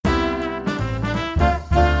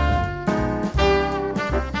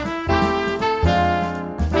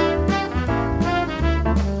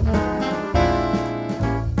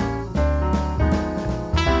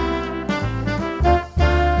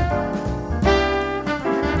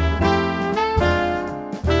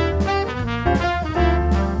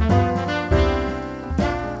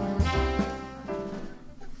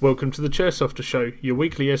Welcome to the Chairsofter Show, your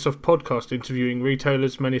weekly airsoft podcast interviewing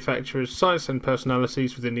retailers, manufacturers, sites and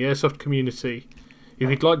personalities within the airsoft community. If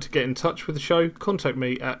you'd like to get in touch with the show, contact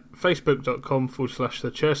me at facebook.com/the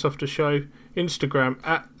Chairsofter Show, Instagram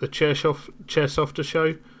at the Chairsofter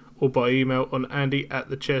Show, or by email on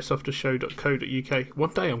andy@thechairsoftershow.co.uk. One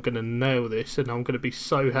day I'm going to nail this and I'm going to be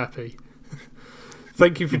so happy.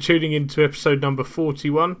 Thank you for tuning in to episode number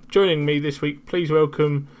 41. Joining me this week, please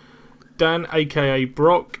welcome Dan, aka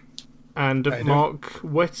Brock, and Mark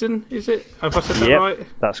Wetton, is it? Have I said that right?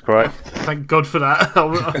 That's correct. Thank God for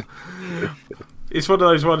that. It's one of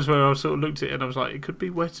those ones where I sort of looked at it and I was like, it could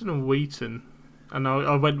be Wetton or Wheaton. And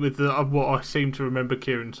I went with what I seem to remember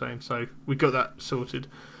Kieran saying, so we got that sorted.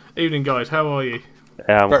 Evening, guys. How are you?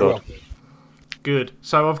 Yeah, I'm Very good. well. Good.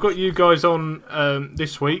 So I've got you guys on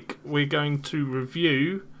this week. We're going to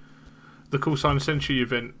review the Call Sign Century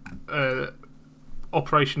event,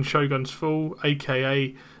 Operation Shoguns Fall,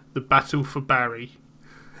 aka the Battle for Barry.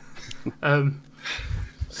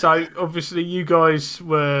 So obviously you guys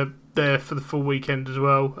were there for the full weekend as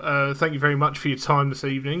well. Thank you very much for your time this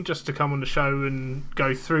evening, just to come on the show and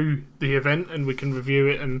go through the event, and we can review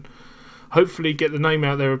it and hopefully get the name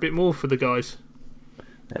out there a bit more for the guys.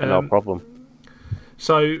 Yeah, no problem.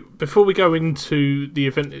 So before we go into the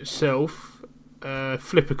event itself,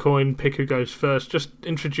 flip a coin, pick who goes first. Just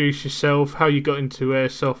introduce yourself, how you got into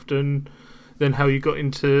airsoft, and then how you got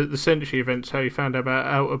into the Century events, how you found out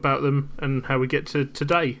about them, and how we get to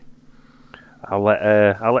today. I'll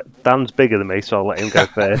let Dan's bigger than me, so I'll let him go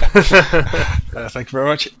first. Thank you very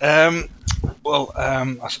much. I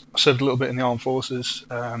served a little bit in the armed forces,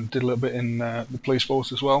 did a little bit in the police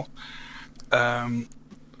force as well.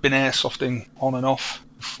 Been airsofting on and off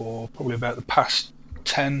for probably about the past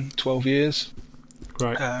 10, 12 years.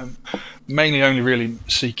 Right. Mainly only really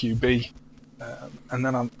CQB. And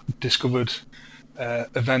then I discovered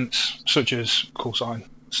events such as Call Sign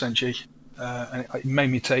Century. And it made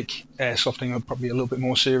me take airsofting probably a little bit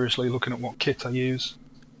more seriously, looking at what kit I use.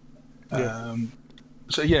 Yeah.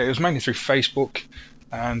 It was mainly through Facebook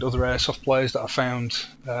and other airsoft players that I found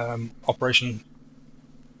Operation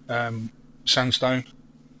Sandstone,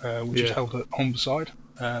 which is held at Humberside.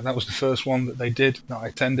 That was the first one that they did, that I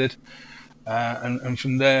attended. And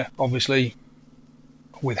from there, obviously,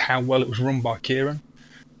 with how well it was run by Kieran,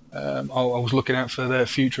 I was looking out for their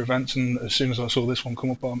future events, and as soon as I saw this one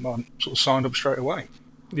come up, I sort of signed up straight away.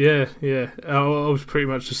 Yeah. I was pretty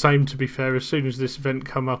much the same, to be fair. As soon as this event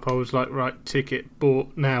come up, I was like, right, ticket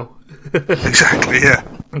bought now. Exactly, yeah.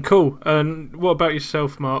 Cool. And what about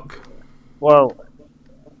yourself, Mark? Well,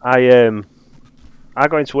 I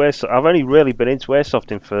got into airsoft. I've only really been into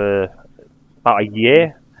airsofting for about a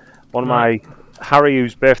year. One of my Harry,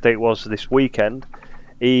 whose birthday it was this weekend,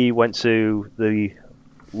 he went to the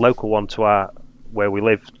local one to where we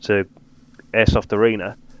live, to Airsoft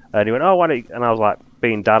Arena, and he went, "Oh, why don't you?" And I was like,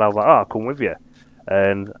 being dad, I was like, "Oh, I'll come with you."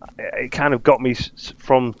 And it kind of got me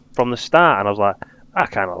from the start, and I was like, I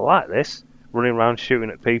kind of like this, running around shooting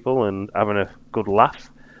at people and having a good laugh.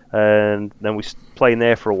 And then we playing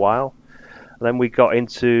there for a while. And then we got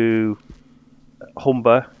into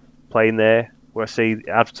Humber, playing there, where I see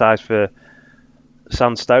advertised for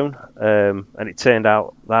Sandstone, and it turned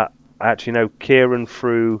out that I actually know Kieran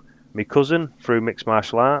through my cousin, through mixed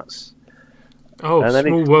martial arts. Oh, and then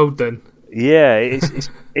small world then. Yeah,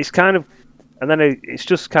 it's kind of, and then it's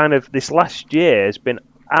just kind of, this last year has been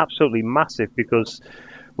absolutely massive because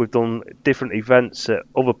we've done different events at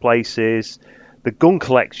other places. The gun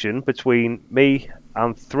collection between me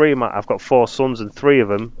and I've got 4 sons and 3 of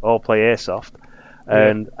them all play airsoft,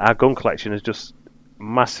 and our gun collection has just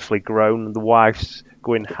massively grown. The wife's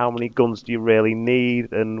going, "How many guns do you really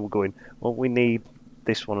need?" And we're going, "Well, we need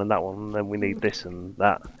this one and that one, and then we need this and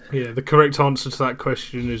that." Yeah, the correct answer to that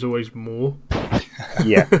question is always more.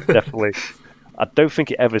 Yeah, definitely. I don't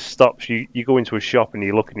think it ever stops. You go into a shop and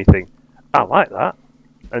you look and you think, "I like that,"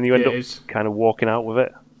 and you end up kind of walking out with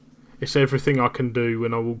it. It's everything I can do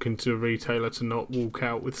when I walk into a retailer to not walk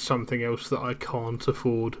out with something else that I can't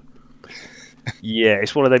afford. Yeah,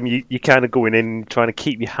 it's one of them. You kind of going in trying to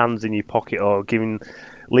keep your hands in your pocket, or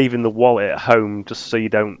leaving the wallet at home just so you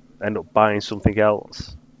don't end up buying something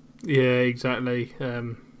else. Yeah, exactly.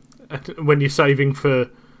 When you're saving for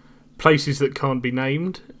places that can't be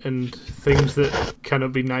named and things that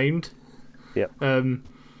cannot be named,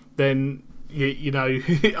 then you know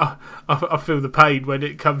I feel the pain when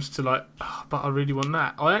it comes to like, oh, but I really want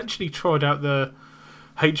that. I actually tried out the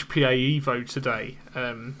HPA Evo today,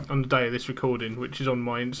 on the day of this recording, which is on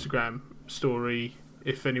my Instagram story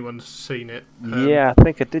if anyone's seen it. Yeah, I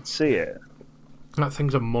think I did see it. That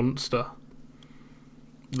thing's a monster.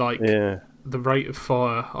 Like, yeah. the rate of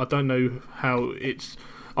fire. I don't know how it's.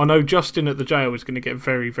 I know Justin at the jail is going to get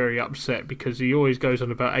very, very upset because he always goes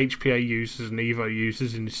on about HPA users and Evo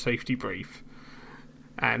users in his safety brief.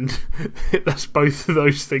 And that's both of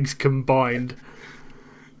those things combined.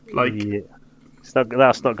 Like, yeah.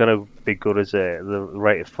 That's not going to be good, is it? The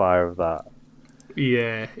rate of fire of that.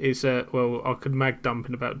 Yeah, it's well, I could mag dump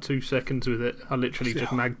in about 2 seconds with it. I literally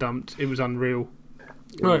just mag dumped. It was unreal.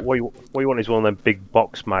 Right. What you want is one of them big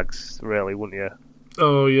box mags, really, wouldn't you?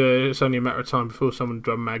 Oh yeah, it's only a matter of time before someone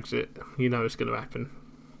drum mags it. You know it's going to happen.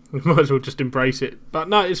 We might as well just embrace it. But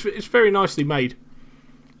no, it's very nicely made.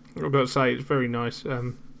 I've got to say, it's very nice.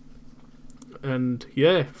 And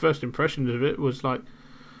yeah, first impressions of it was like,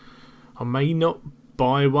 I may not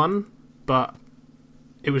buy one, but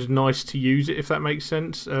it was nice to use it, if that makes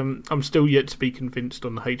sense. I'm still yet to be convinced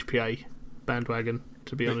on the HPA bandwagon,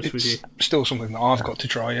 to be honest with you. It's still something that I've got to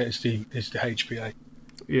try. Is the HPA.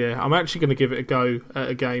 Yeah, I'm actually going to give it a go at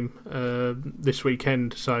a game this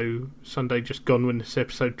weekend. So Sunday just gone when this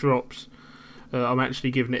episode drops. I'm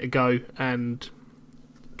actually giving it a go and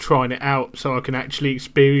trying it out so I can actually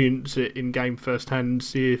experience it in game firsthand and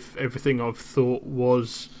see if everything I've thought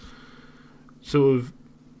was sort of,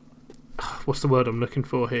 what's the word I'm looking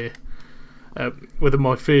for here? Whether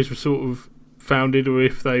my fears were sort of founded or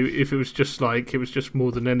if it was just like, it was just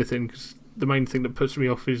more than anything, because the main thing that puts me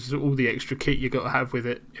off is all the extra kit you got to have with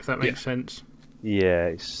it, if that makes sense. Yeah,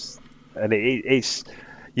 it's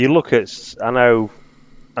you look at, I know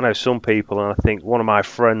some people, and I think one of my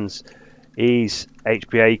friends, his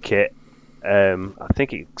HPA kit, I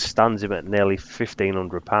think it stands him at nearly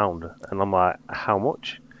 £1,500, and I'm like, how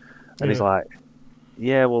much? And he's like,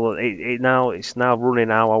 yeah, well, it's now running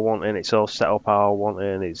how I want it, and it's all set up how I want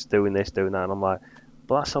it, and it's doing this, doing that, and I'm like,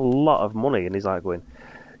 but that's a lot of money. And he's like going,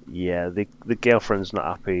 yeah, the girlfriend's not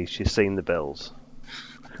happy, she's seen the bills.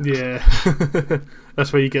 Yeah,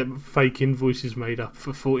 that's where you get fake invoices made up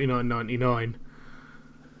for $49.99,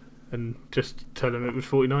 and just tell them it was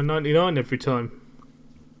 $49.99 every time.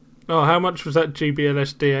 Oh, how much was that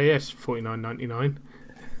GBLS DAS? $49.99.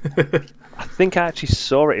 I think I actually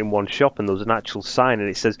saw it in one shop, and there was an actual sign, and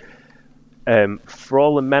it says, for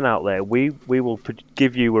all the men out there, we will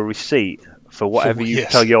give you a receipt for whatever you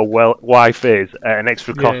tell your wife is at an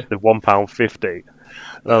extra cost of £1.50.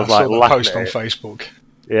 And I was like, saw the post on Facebook.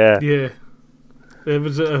 Yeah. Yeah. There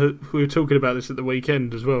was we were talking about this at the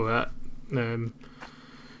weekend as well at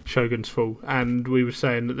Shoguns Fall, and we were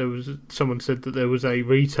saying that someone said that there was a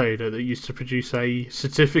retailer that used to produce a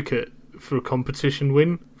certificate for a competition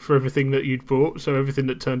win for everything that you'd bought, so everything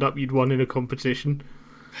that turned up you'd won in a competition.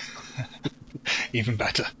 Even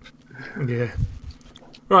better. Yeah.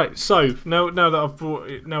 Right, so now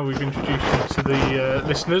we've introduced you to the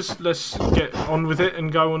listeners, let's get on with it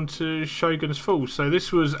and go on to Shogun's Fall. So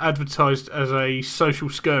this was advertised as a social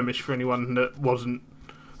skirmish for anyone that wasn't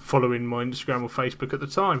following my Instagram or Facebook at the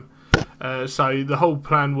time. So the whole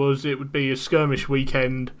plan was it would be a skirmish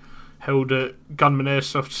weekend held at Gunman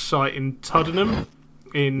Airsoft site in Tuddenham.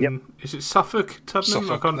 Is it Suffolk? Tuddenham?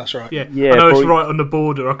 Suffolk, that's right. Yeah, I know it's right on the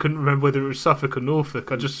border. I couldn't remember whether it was Suffolk or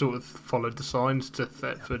Norfolk. I just sort of followed the signs to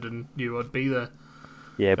Thetford and knew I'd be there.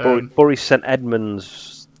 Yeah, Bury St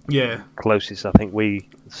Edmunds. Yeah, closest I think we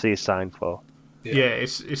see a sign for. Yeah,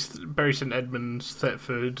 it's Bury St Edmunds,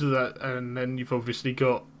 Thetford, and then you've obviously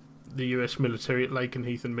got the US military at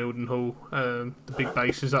Lakenheath and Mildenhall. The big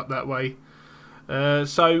base is up that way.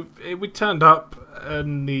 So we turned up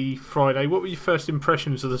on the Friday. What were your first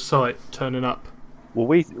impressions of the site turning up? Well,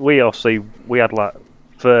 we had, like,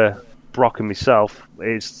 for Brock and myself,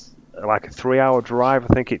 it's like a 3-hour drive. I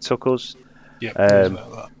think it took us. Yeah,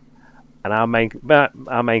 about that. And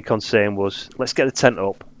our main concern was, let's get the tent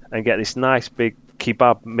up and get this nice big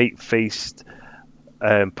kebab meat feast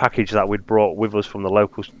package that we'd brought with us from the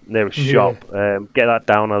local nearest shop. Get that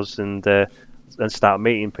down us and start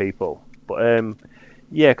meeting people. But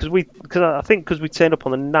because I think we turned up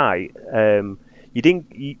on the night, you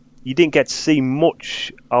didn't get to see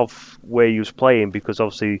much of where you was playing, because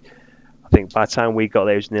obviously I think by the time we got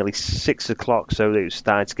there it was nearly 6 o'clock, so it was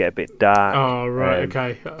starting to get a bit dark. Oh right,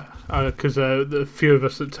 okay. Because the few of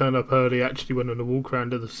us that turned up early actually went on a walk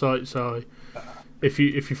around of the site. So if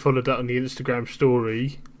you followed that on the Instagram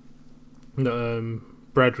story that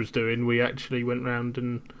Brad was doing, we actually went round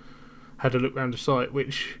and had a look around the site,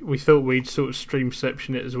 which we thought we'd sort of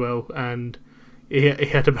streamception it as well, and he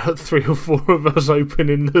had about 3 or 4 of us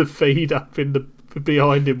opening the feed up in the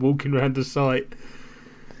behind him, walking around the site.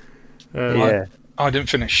 I didn't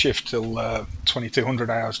finish shift till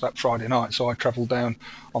 2200 hours that Friday night, so I travelled down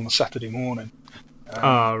on the Saturday morning.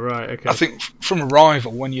 Right, okay. I think from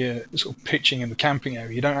Arrival, when you're sort of pitching in the camping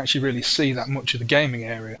area, you don't actually really see that much of the gaming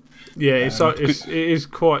area. Yeah, it is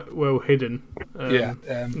quite well hidden.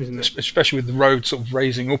 Isn't it? Especially with the road sort of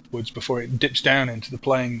raising upwards before it dips down into the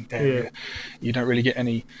playing area. Yeah. You don't really get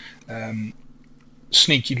any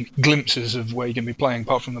sneaky glimpses of where you're going to be playing,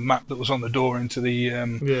 apart from the map that was on the door into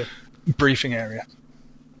the briefing area.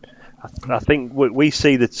 I think we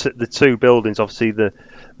see the two buildings. Obviously, the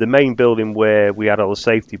main building where we had all the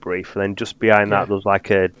safety brief, and then just behind that there was like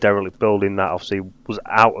a derelict building that obviously was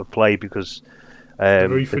out of play because the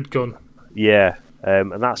roof had gone. Yeah,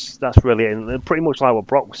 and that's really it. And pretty much like what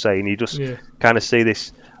Brock was saying. You just kind of see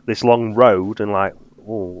this long road and like,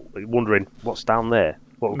 wondering what's down there,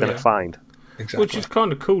 what we're going to find. Exactly. Which is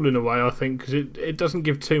kind of cool in a way, I think, because it doesn't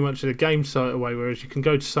give too much of the game site away, whereas you can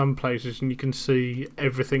go to some places and you can see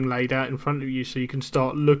everything laid out in front of you, so you can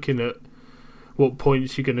start looking at what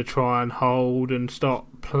points you're going to try and hold and start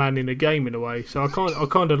planning a game in a way. So I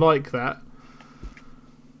kind of like that.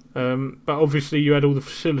 But obviously you had all the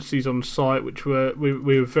facilities on site, which we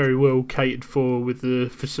were very well catered for with the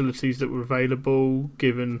facilities that were available,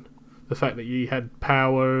 given the fact that you had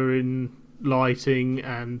power and lighting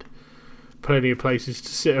and plenty of places to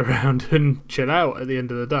sit around and chill out at the end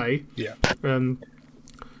of the day. Yeah.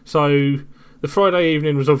 So the Friday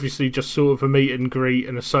evening was obviously just sort of a meet and greet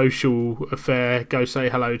and a social affair. Go say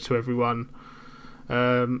hello to everyone.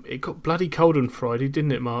 It got bloody cold on Friday,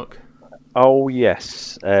 didn't it, Mark? Oh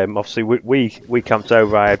yes. Obviously we camped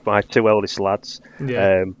over. I had my two eldest lads.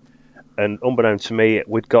 Yeah. And unbeknownst to me,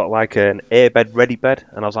 we'd got like an airbed ready bed,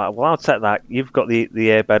 and I was like, well, I'll take that. You've got the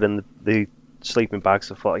airbed and the sleeping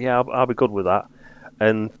bags. I thought, yeah, I'll be good with that.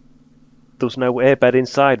 And there was no airbed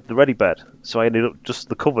inside the ready bed, so I ended up just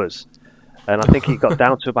the covers. And I think it got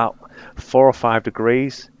down to about 4 or 5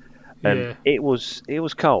 degrees, and it was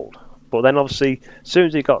cold. But then obviously, as soon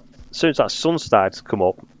as that sun started to come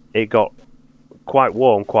up, it got quite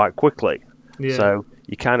warm quite quickly. Yeah. So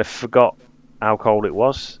you kind of forgot how cold it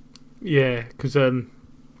was. Yeah, because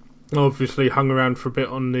obviously hung around for a bit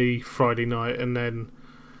on the Friday night, and then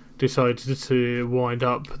decided to wind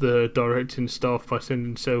up the directing staff by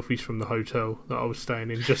sending selfies from the hotel that I was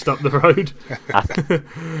staying in just up the road.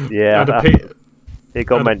 It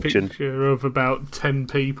got mentioned. A picture of about 10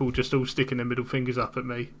 people just all sticking their middle fingers up at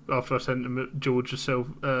me after I sent them George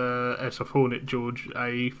SF Hornet George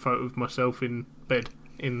a photo of myself in bed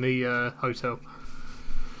in the hotel,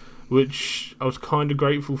 which I was kind of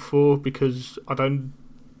grateful for because I don't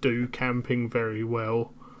do camping very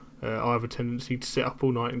well. I have a tendency to sit up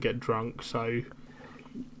all night and get drunk, so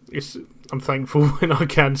I'm thankful when I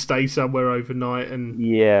can stay somewhere overnight and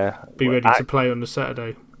be ready to play on the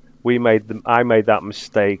Saturday. I made that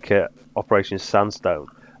mistake at Operation Sandstone.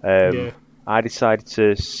 I decided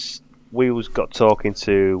we got talking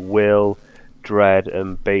to Will, Dread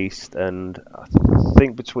and Beast, and I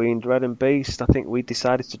think between Dread and Beast, I think we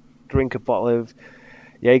decided to drink a bottle of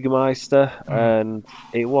Jägermeister, and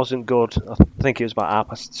it wasn't good. I think it was about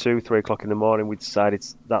 2:30, 3 o'clock in the morning. We decided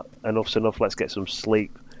that enough's enough. Let's get some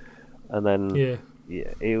sleep, and then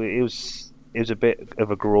it was a bit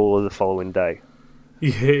of a grueler the following day.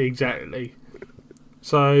 Yeah, exactly.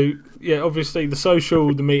 So obviously the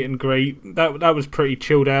social, the meet and greet, that was pretty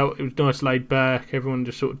chilled out. It was nice, laid back. Everyone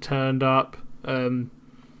just sort of turned up.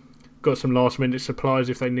 Got some last minute supplies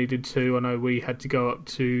if they needed to. I know we had to go up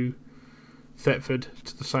to Thetford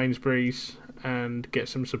to the Sainsbury's and get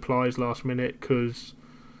some supplies last minute because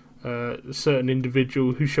a certain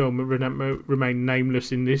individual who shall remain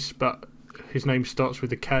nameless in this, but his name starts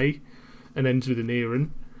with a K and ends with an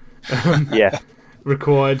Erin.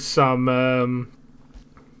 Required some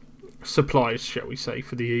supplies, shall we say,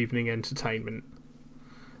 for the evening entertainment,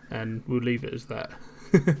 and we'll leave it as that.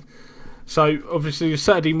 So obviously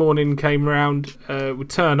Saturday morning came round,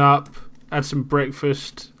 we'd turn up, had some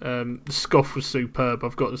breakfast. The scoff was superb,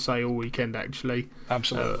 I've got to say, all weekend actually.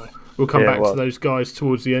 Absolutely. We'll come back to those guys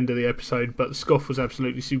towards the end of the episode, but the scoff was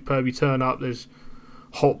absolutely superb. You turn up, there's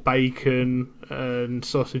hot bacon and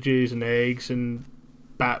sausages and eggs and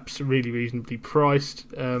baps, really reasonably priced.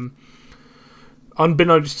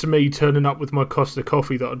 Unbeknownst to me, turning up with my Costa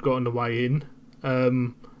coffee that I'd got on the way in,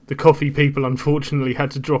 the coffee people unfortunately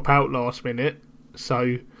had to drop out last minute,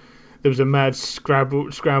 so there was a mad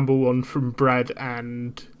scramble on from Brad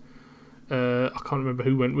and I can't remember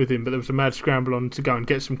who went with him, but there was a mad scramble on to go and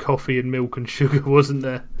get some coffee and milk and sugar, wasn't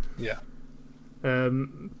there? Yeah.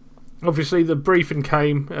 Obviously the briefing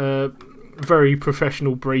came, very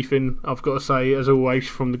professional briefing, I've got to say, as always,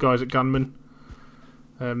 from the guys at Gunman.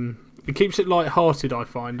 It keeps it light-hearted, I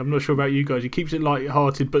find. I'm not sure about you guys. It keeps it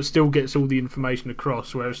light-hearted, but still gets all the information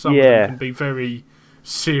across, whereas some of them can be very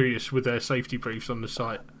serious with their safety briefs on the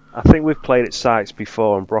site. I think we've played at sites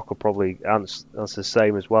before, and Brock will probably answer the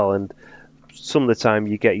same as well. And some of the time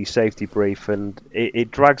you get your safety brief, and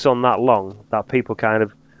it drags on that long that people kind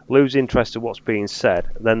of lose interest in what's being said.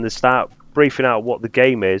 Then they start briefing out what the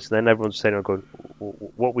game is, then everyone's saying, going,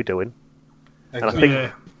 what are we doing? Exactly. And I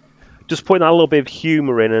think just putting that a little bit of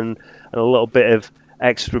humour in and a little bit of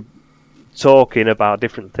extra talking about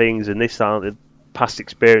different things and this and past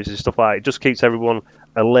experiences and stuff like that, it just keeps everyone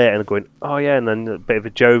alert and going, oh yeah, and then a bit of a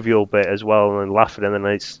jovial bit as well, and then laughing, and then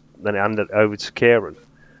it handed over to Kieran.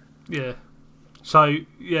 Yeah. So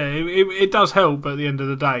yeah, it does help at the end of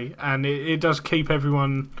the day, and it does keep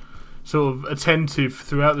everyone sort of attentive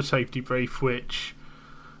throughout the safety brief, which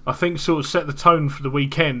I think sort of set the tone for the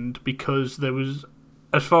weekend, because there was,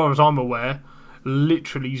 as far as I'm aware,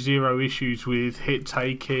 literally zero issues with hit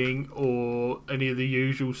taking or any of the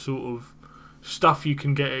usual sort of stuff you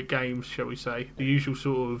can get at games, shall we say, the usual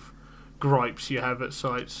sort of gripes you have at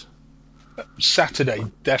sites. Saturday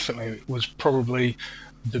definitely was probably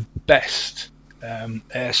the best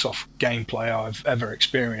airsoft gameplay I've ever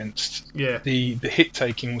experienced. Yeah. The hit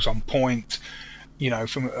taking was on point. You know,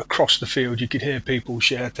 from across the field you could hear people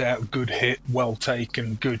shout out, good hit, well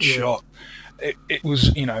taken, good shot. It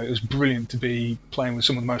was, you know, it was brilliant to be playing with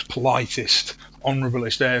some of the most politest,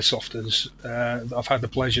 honourablest airsofters that I've had the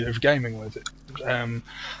pleasure of gaming with. I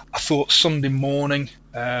thought Sunday morning,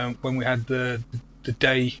 when we had the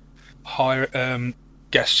day hire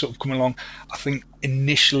guests sort of coming along, I think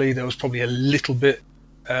initially there was probably a little bit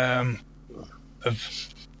of,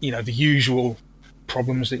 you know, the usual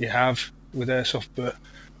problems that you have with airsoft, but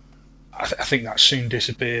I think that soon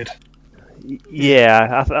disappeared.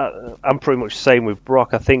 Yeah, I'm pretty much the same with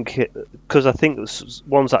Brock. I think because the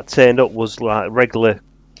ones that turned up was like regular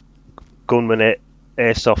gunman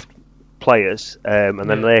airsoft players, and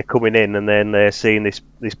then they're coming in, and then they're seeing this.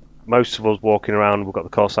 Most of us walking around, we've got the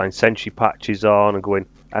call sign Sentry patches on, and going,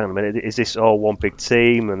 hang on a minute, is this all one big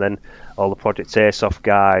team? And then all the Project Airsoft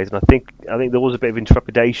guys, and I think there was a bit of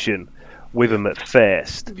intrepidation with them at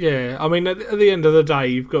first. Yeah, I mean, at the end of the day,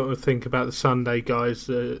 you've got to think about the Sunday guys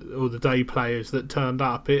or the day players that turned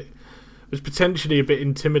up. It was potentially a bit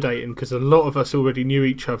intimidating because a lot of us already knew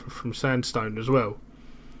each other from Sandstone as well.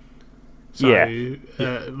 So,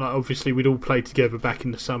 like, obviously, we'd all played together back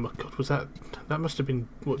in the summer. God, was that must have been,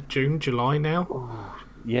 what, June, July now?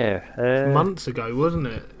 Yeah. Months ago, wasn't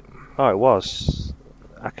it? Oh, it was.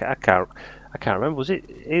 I can't remember. Was it?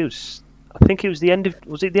 It was. I think it was the end of.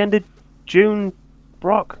 Was it the end of June,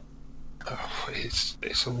 Brock? Oh, it's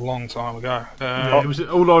a long time ago. It was.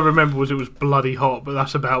 All I remember was it was bloody hot, but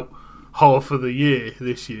that's about half of the year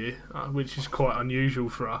this year, which is quite unusual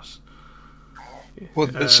for us. Well,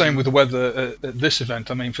 the same with the weather at this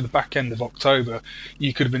event. I mean, for the back end of October,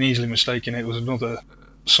 you could have been easily mistaken it was another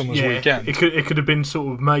summer's weekend. It could have been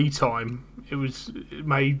sort of May time. It was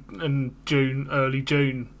May and June, early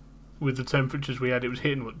June, with the temperatures we had. It was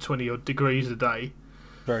hitting 20 odd degrees a day.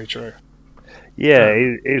 Very true. Yeah,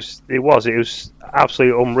 it was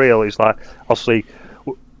absolutely unreal. It's like, obviously,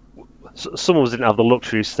 some of us didn't have the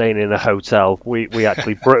luxury of staying in a hotel. We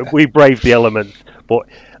actually we braved the elements, but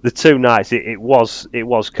the 2 nights it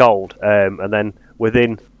was cold, and then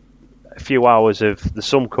within a few hours of the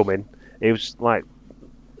sun coming, it was like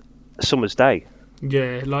a summer's day.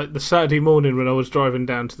 Yeah, like the Saturday morning when I was driving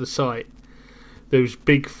down to the site, there was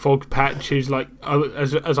big fog patches. Like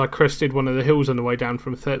as I crested one of the hills on the way down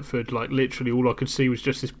from Thetford, like literally all I could see was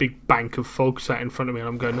just this big bank of fog sat in front of me, and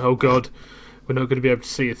I'm going, oh god, we're not going to be able to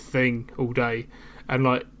see a thing all day. And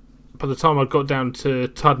like by the time I got down to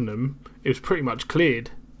Tuddenham, it was pretty much cleared.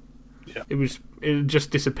 Yeah. It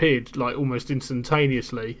just disappeared like almost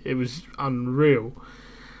instantaneously. It was unreal.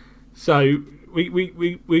 So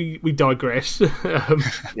we digress.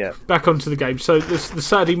 Back onto the game. So the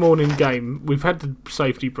Saturday morning game, we've had the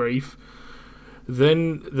safety brief.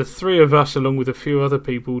 Then the 3 of us, along with a few other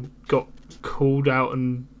people, got called out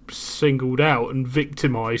and singled out and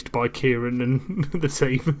victimised by Kieran and the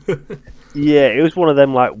team. Yeah, it was one of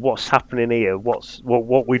them like, what's happening here? What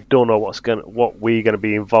we've done, or what we're going to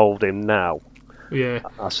be involved in now. Yeah.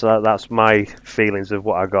 So that's my feelings of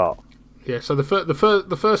what I got. Yeah. So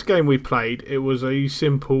the first game we played, it was a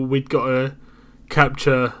simple. We'd got to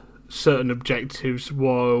capture certain objectives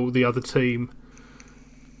while the other team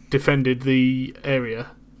defended the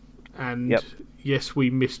area, and yes, we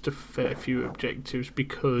missed a fair few objectives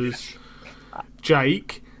because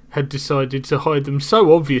Jake had decided to hide them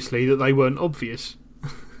so obviously that they weren't obvious.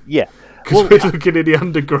 Yeah. Because we're looking in the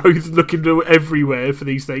undergrowth, looking everywhere for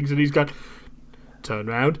these things, and he's going, turn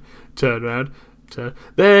round, So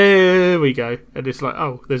there we go, and it's like,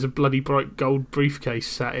 oh, there's a bloody bright gold briefcase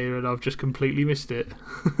sat here, and I've just completely missed it.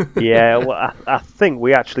 Yeah, well, I think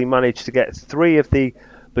we actually managed to get 3 of the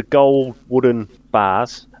gold wooden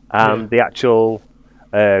bars and the actual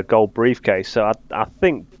gold briefcase. So I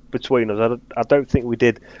think between us, I don't think we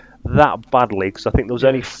did that badly, because I think there was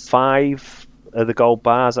only 5 of the gold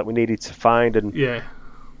bars that we needed to find, and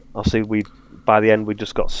obviously by the end we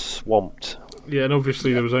just got swamped. Yeah, and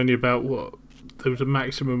obviously there was only about there was a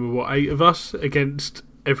maximum of 8 of us against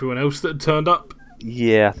everyone else that had turned up.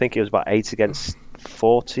 Yeah, I think it was about 8 against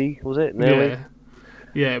 40, was it? Nearly?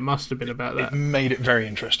 Yeah, it must have been about that. It made it very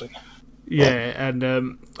interesting. Yeah, and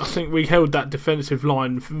I think we held that defensive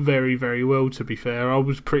line very, very well, to be fair. I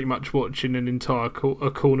was pretty much watching an entire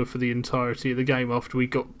corner for the entirety of the game after we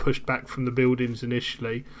got pushed back from the buildings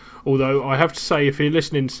initially. Although, I have to say, if you're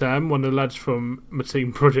listening, Sam, one of the lads from my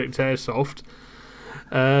team, Project Airsoft,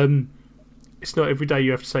 it's not every day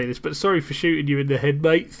you have to say this, but sorry for shooting you in the head,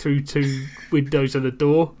 mate, through 2 windows and a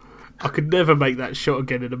door. I could never make that shot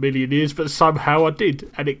again in a million years, but somehow I did,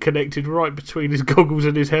 and it connected right between his goggles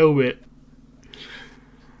and his helmet.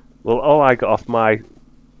 Well, all I got off my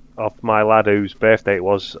lad whose birthday it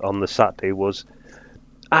was on the Saturday was,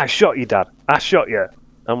 "I shot you, Dad. I shot you."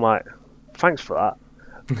 I'm like, "Thanks for that."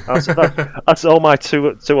 That's all my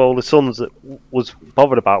two older sons that was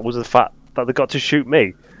bothered about, was the fact that they got to shoot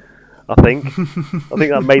me. I think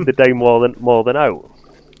that made the day more than out.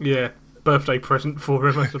 Yeah, birthday present for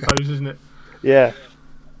him, I suppose, isn't it? Yeah.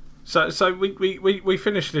 So we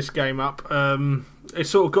finished this game up. It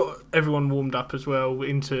sort of got everyone warmed up as well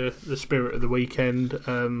into the spirit of the weekend.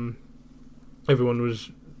 Everyone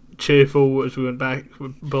was cheerful as we went back,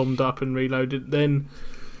 bombed up and reloaded. Then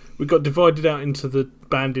we got divided out into the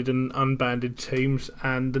banded and unbanded teams,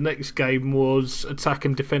 and the next game was attack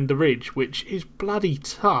and defend the ridge, which is bloody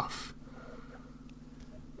tough.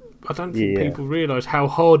 I don't think people realise how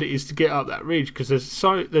hard it is to get up that ridge, because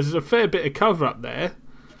there's a fair bit of cover up there.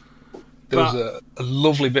 There's a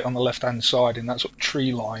lovely bit on the left-hand side in that sort of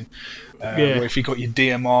tree line, where if you got your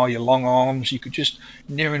DMR, your long arms, you could just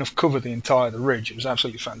near enough cover the entire of the ridge. It was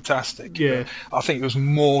absolutely fantastic. Yeah. But I think it was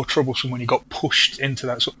more troublesome when you got pushed into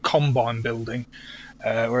that sort of combine building,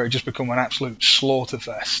 where it just become an absolute slaughter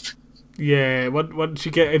fest. Yeah, once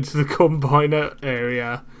you get into the combine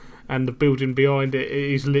area and the building behind it,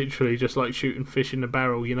 it is literally just like shooting fish in a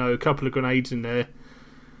barrel. You know, a couple of grenades in there,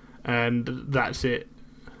 and that's it.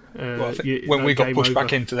 Well, I think when we got pushed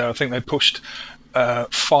back into there, I think they pushed 5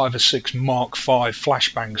 or 6 Mark V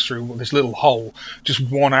flashbangs through this little hole, just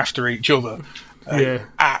one after each other.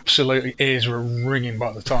 Absolutely, ears were ringing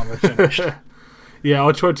by the time they finished. Yeah,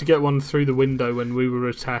 I tried to get one through the window when we were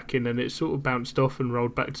attacking, and it sort of bounced off and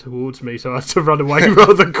rolled back towards me, so I had to run away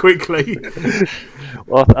rather quickly.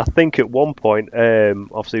 Well, I think at one point,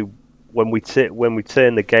 obviously, when we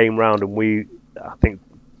turned the game round, and I think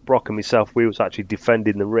Brock and myself, we was actually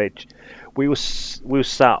defending the ridge. We were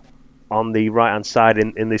sat on the right hand side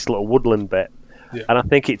in this little woodland bit, and I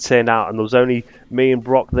think it turned out, and there was only me and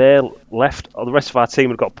Brock there left. The rest of our team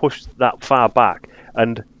had got pushed that far back,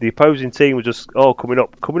 and the opposing team was just coming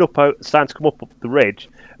up, starting to come up the ridge,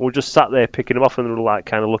 and we just sat there picking them off, and they were like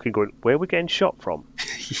kind of looking, going, "Where are we getting shot from?"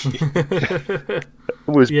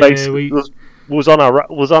 was on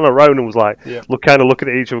our own, and was like, kind of looking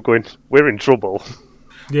at each other, going, "We're in trouble."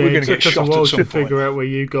 Yeah, we're it took us a while to figure out where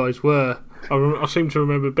you guys were. I seem to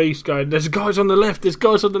remember Beast going, "There's guys on the left,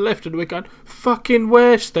 and we're going, "Fucking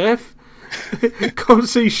where, Steph? Can't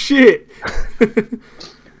see shit."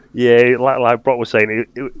 Yeah, like Brock was saying,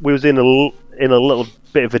 we was in a little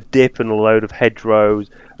bit of a dip and a load of hedgerows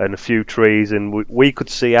and a few trees, and we could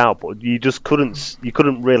see out, but you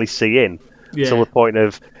couldn't really see in. To the point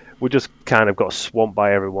of we just kind of got swamped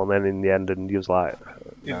by everyone then in the end, and he was like,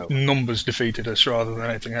 no. Numbers defeated us rather than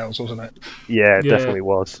anything else, wasn't it? Yeah, it definitely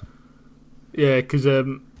was. Yeah, because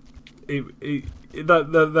that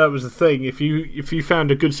was the thing. If you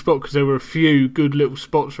found a good spot, because there were a few good little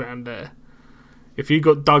spots around there, if you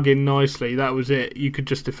got dug in nicely, that was it. You could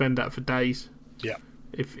just defend that for days. Yeah.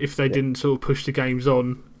 If they didn't sort of push the games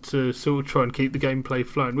on to sort of try and keep the gameplay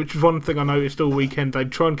flowing, which is one thing I noticed all weekend.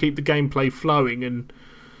 They'd try and keep the gameplay flowing and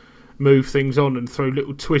move things on and throw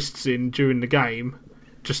little twists in during the game,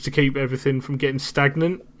 just to keep everything from getting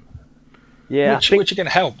stagnant. Yeah, which again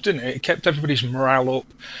helped, didn't it? It kept everybody's morale up.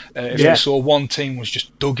 If they saw one team was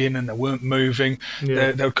just dug in and they weren't moving,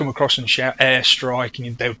 they would come across and shout airstrike,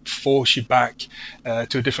 and they would force you back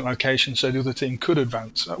to a different location so the other team could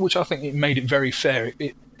advance. Which I think it made it very fair.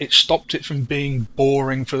 It stopped it from being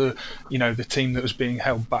boring for the team that was being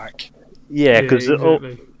held back. Yeah, because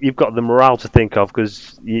exactly. you've got the morale to think of,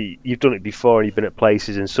 because you've done it before and you've been at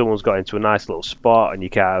places and someone's got into a nice little spot and you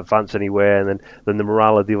can't advance anywhere, and then the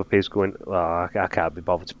morale of the other players going, I can't be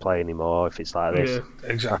bothered to play anymore if it's like this. Yeah,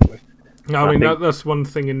 Exactly. no, I mean that's one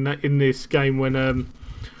thing in this game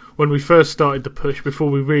when we first started the push, before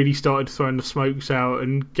we really started throwing the smokes out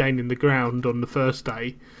and gaining the ground on the first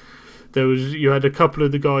day. You had a couple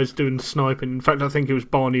of the guys doing the sniping. In fact, I think it was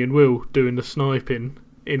Barney and Will doing the sniping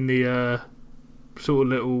in the sort of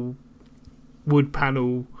little wood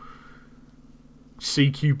panel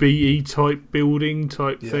CQBE type building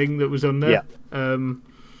thing that was on there. Yeah.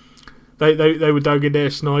 They were dug in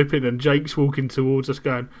there sniping, and Jake's walking towards us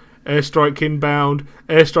going, airstrike inbound,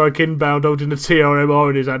 holding the TRMR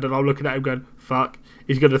in his hand, and I'm looking at him going, fuck,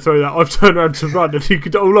 he's going to throw that. I've turned around to run,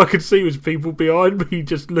 and all I could see was people behind me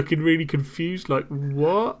just looking really confused, like,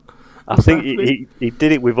 what? I think he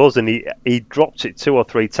did it with us, and he dropped it 2 or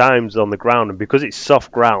 3 times on the ground, and because it's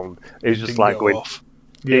soft ground, it was just like going, off.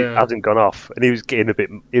 It hasn't gone off, and he was getting a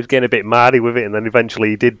bit mardy with it, and then eventually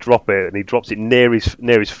he did drop it, and he dropped it near his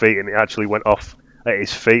feet, and it actually went off at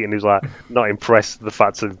his feet, and he was like not impressed with the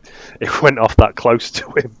fact that it went off that close to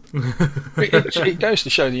him. It goes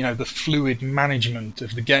to show, the fluid management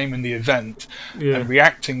of the game and the event, and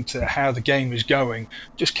reacting to how the game is going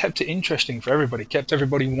just kept it interesting for everybody, kept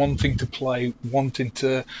everybody wanting to play, wanting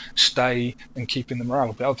to stay, and keeping the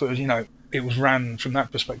morale up. I thought it was ran from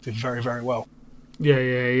that perspective very, very well.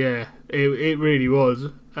 Yeah. It really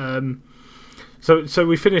was. So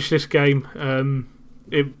we finished this game.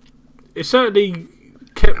 It certainly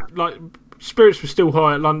kept, like, spirits were still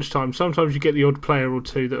high at lunchtime. Sometimes you get the odd player or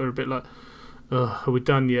two that are a bit like, are we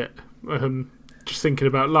done yet? Just thinking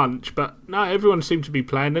about lunch. But no, everyone seemed to be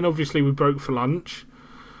playing. Then obviously we broke for lunch.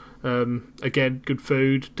 Again, good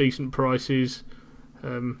food, decent prices.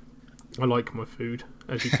 I like my food,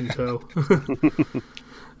 as you can tell.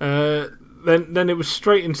 Then it was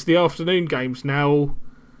straight into the afternoon games. Now,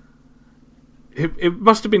 it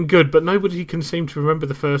must have been good, but nobody can seem to remember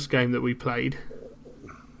the first game that we played.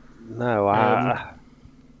 No, I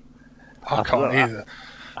can't either.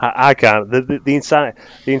 I can't. The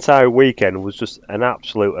entire weekend was just an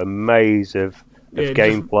absolute maze of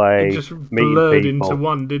gameplay. It just blurred into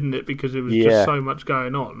one, didn't it? Because it was just so much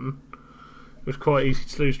going on. It was quite easy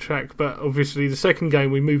to lose track. But obviously, the second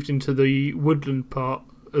game we moved into the woodland part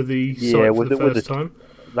of the site for the first time.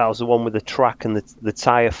 That was the one with the track and the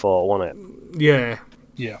tyre fort, wasn't it?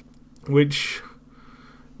 Yeah. Which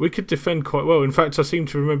we could defend quite well. In fact, I seem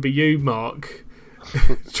to remember you, Mark,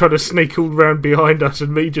 trying to sneak all round behind us,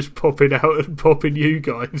 and me just popping out and popping you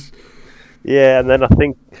guys. Yeah, and then I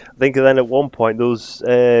think then at one point there was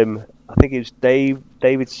I think it was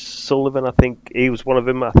David Sullivan. I think he was one of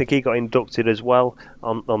them. I think he got inducted as well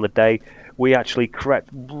on the day. We actually crept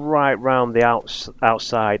right round the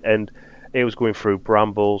outside, and it was going through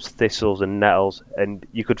brambles, thistles, and nettles, and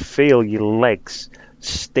you could feel your legs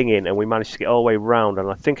stinging. And we managed to get all the way round. And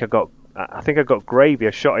I think I got Gravy.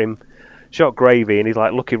 I shot Gravy, and he's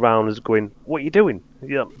like looking round and going, "What are you doing?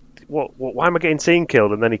 What? Why am I getting team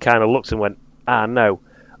killed?" And then he kind of looked and went, no.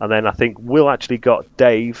 And then I think Will actually got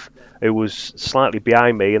Dave, who was slightly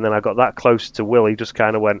behind me, and then I got that close to Will. He just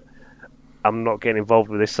kind of went, "I'm not getting involved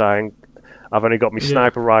with this thing. I've only got my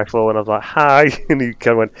sniper rifle," and I was like, "Hi," and he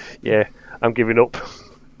kind of went, "Yeah, I'm giving up."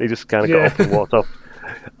 He just kind of got up and walked off.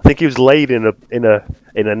 I think he was laid in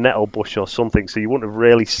a nettle bush or something, so you wouldn't have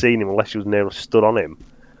really seen him unless you was near or stood on him.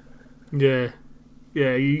 Yeah.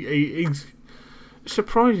 He's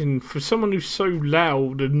surprising for someone who's so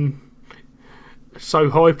loud and so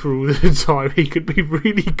hyper all the time. He could be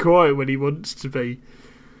really quiet when he wants to be.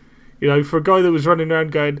 For a guy that was running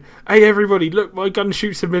around going, "Hey everybody, look, my gun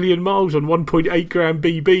shoots 1,000,000 miles on 1.8 gram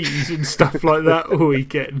BBs" and stuff like that all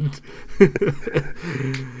weekend.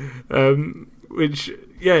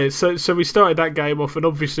 So we started that game off, and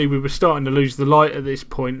obviously we were starting to lose the light at this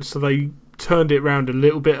point, so they turned it round a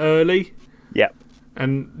little bit early. Yeah.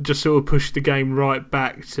 And just sort of pushed the game right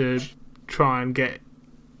back to try and get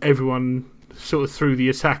everyone sort of through the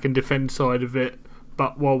attack and defence side of it,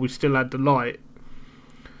 but while we still had the light.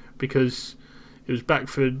 Because it was back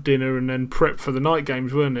for dinner and then prep for the night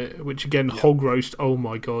games, weren't it? Which again, hog roast. Oh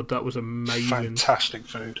my god, that was amazing! Fantastic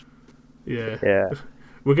food. Yeah.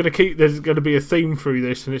 We're going to keep. There's going to be a theme through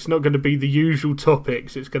this, and it's not going to be the usual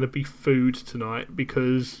topics. It's going to be food tonight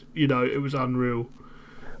because it was unreal.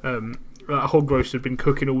 That hog roast had been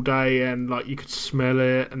cooking all day, and like you could smell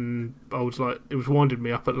it, and I was like, it was winding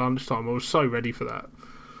me up at lunchtime. I was so ready for that.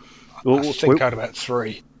 I think I had about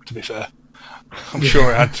 3, to be fair. I'm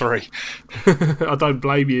sure I had 3. I don't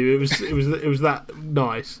blame you. It was that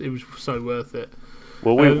nice. It was so worth it.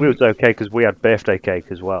 Well, we was okay because we had birthday cake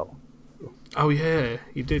as well. Oh yeah,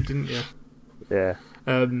 you did, didn't you? Yeah.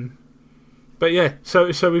 But yeah,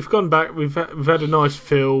 so we've gone back. We've had a nice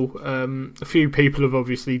fill. A few people have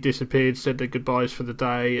obviously disappeared, said their goodbyes for the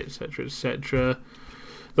day, etc., etc.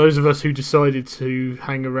 Those of us who decided to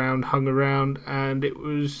hung around, and it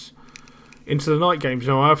was into the night games.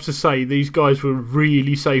 Now I have to say, these guys were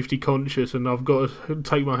really safety conscious, and I've got to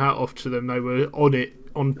take my hat off to them. They were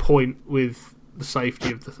on point with the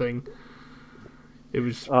safety of the thing. It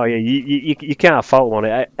was. Oh yeah, you can't fault them on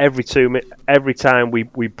it. Every time we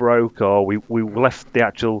broke or we left the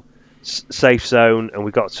actual safe zone and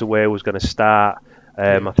we got to where we was going to start.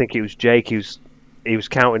 I think it was Jake. He was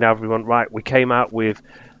counting everyone. Right, we came out with,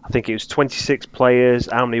 I think it was 26 players.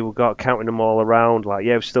 How many we got? Counting them all around. Like,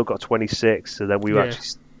 yeah, we've still got 26. So then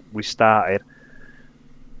we started.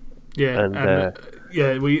 Yeah, and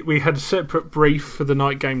we had a separate brief for the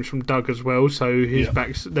night games from Doug as well. So his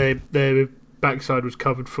their backside was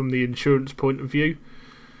covered from the insurance point of view.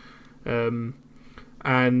 And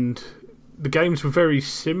the games were very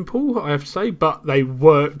simple, I have to say, but they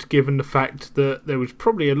worked given the fact that there was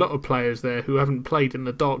probably a lot of players there who haven't played in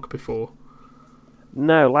the dark before.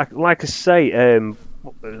 No, like I say, at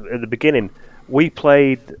the beginning, we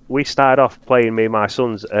started off playing, me and my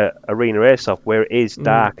sons, Arena Airsoft, where it is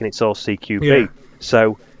dark and it's all CQB. Yeah.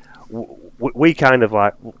 So we kind of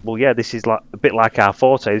like, well, yeah, this is like a bit like our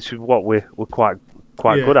forte. This is what we're quite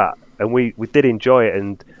good at, and we did enjoy it.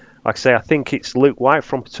 And like I say, I think it's Luke White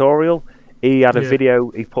from Tutorial. He had a video.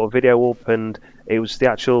 He put a video up, and it was the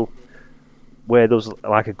actual where there was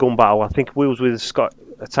like a gun battle. I think we was with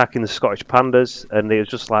attacking the Scottish Pandas, and it was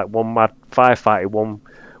just like one mad firefighting. One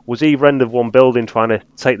was either end of one building trying to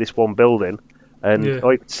take this one building, and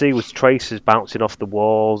all you could see was traces bouncing off the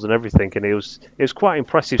walls and everything. And it was quite an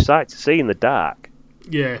impressive sight to see in the dark.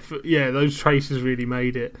 Yeah, those traces really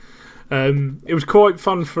made it. It was quite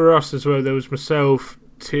fun for us as well. There was myself,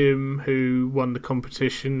 Tim, who won the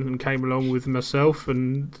competition and came along with myself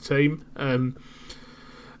and the team,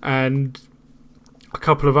 and a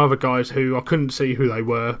couple of other guys who I couldn't see who they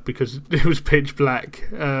were because it was pitch black,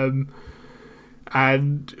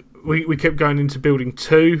 and we kept going into building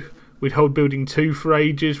 2. We'd hold building 2 for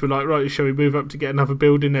ages. We're like, right, shall we move up to get another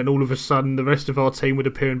building? And all of a sudden the rest of our team would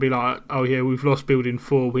appear and be like, oh yeah, we've lost building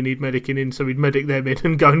 4, we need medicing in. So we'd medic them in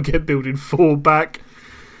and go and get building 4 back.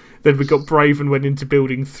 Then we got brave and went into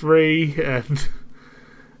building 3, and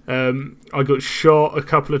I got shot a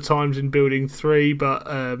couple of times in building 3, but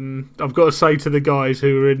I've got to say to the guys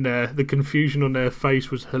who were in there, the confusion on their face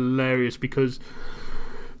was hilarious because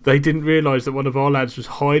they didn't realise that one of our lads was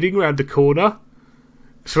hiding around the corner.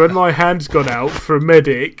 So when my hand's gone out for a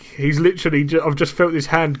medic, he's literally, I've just felt his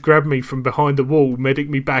hand grab me from behind the wall, medic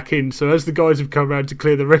me back in. So as the guys have come around to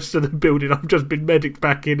clear the rest of the building, I've just been medic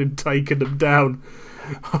back in and taken them down.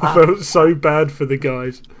 I felt so bad for the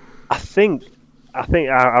guys. I think I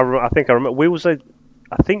remember we was I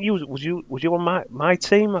think you was you on my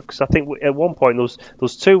team, because I think at one point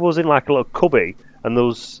those 2 was in like a little cubby, and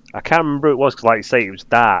I can't remember who it was because like you say it was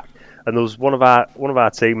dark, and there was one of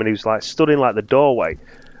our team and he was like stood in like the doorway,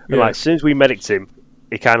 and like as soon as we medicked him,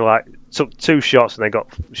 he kind of like took 2 shots and then got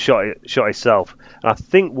shot himself, and I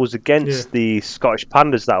think was against the Scottish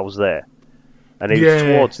Pandas that was there, and he was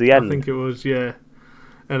towards the end. I think it was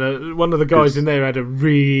And one of the guys in there had a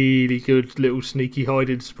really good little sneaky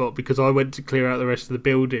hiding spot because I went to clear out the rest of the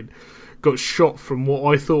building, got shot from what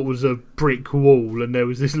I thought was a brick wall, and there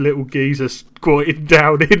was this little geezer squatting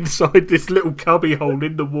down inside this little cubby hole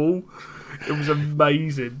in the wall. It was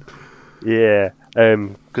amazing. Yeah,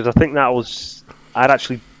 because I think that was... I'd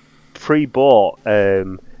actually pre-bought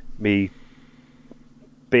me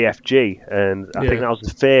BFG, and I think that was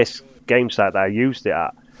the first game site that I used it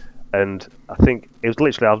at. And I think it was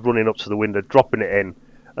literally, I was running up to the window, dropping it in,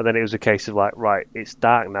 and then it was a case of like, right, it's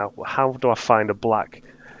dark now. How do I find a black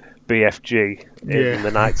BFG in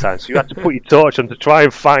the night time? So you had to put your torch on to try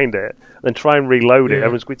and find it, then try and reload it.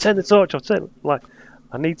 Everyone's going, turn the torch off. Like,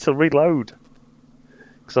 I need to reload.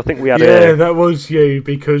 Because I think we had that was you,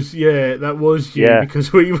 because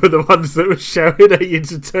because we were the ones that were shouting at you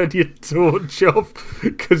to turn your torch off,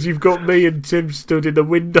 because you've got me and Tim stood in the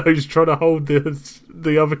windows trying to hold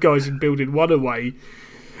the other guys in building 1 away,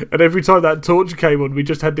 and every time that torch came on we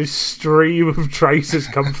just had this stream of tracers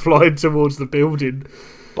come flying towards the building.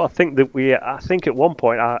 But I think at one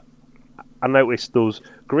point I noticed those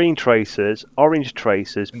green tracers, orange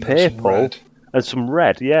tracers, and purple, and some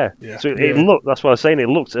red, So it looked, that's what I was saying, it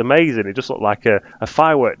looked amazing. It just looked like a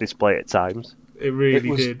firework display at times. It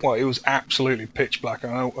really did. Well, it was absolutely pitch black.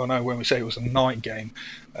 I know when we say it was a night game,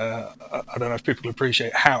 I don't know if people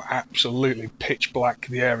appreciate how absolutely pitch black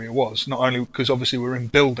the area was. Not only because obviously we're in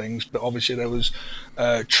buildings, but obviously there was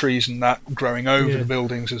trees and that growing over the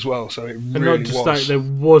buildings as well. So it really was. And not just that, there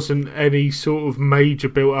wasn't any sort of major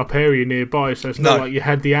built-up area nearby, so it's not like you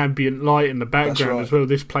had the ambient light in the background as well.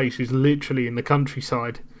 This place is literally in the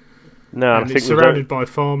countryside. No, and it's surrounded by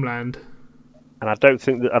farmland. And I don't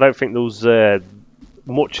think there was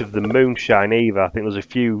much of the moonshine either. I think there was a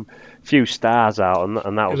few stars out,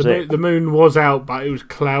 and that was it. The moon was out, but it was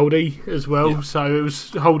cloudy as well, so it was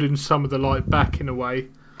holding some of the light back in a way.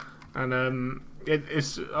 And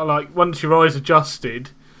it's like once your eyes adjusted,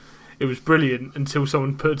 it was brilliant until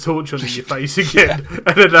someone put a torch under your face again,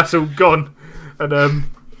 and then that's all gone. And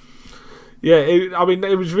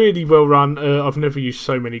it was really well run. I've never used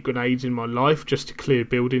so many grenades in my life just to clear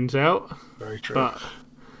buildings out. Very true. But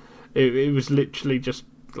it was literally just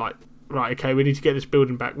like, right, okay, we need to get this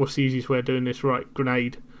building back. What's the easiest way of doing this? Right,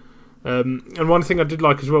 grenade. And one thing I did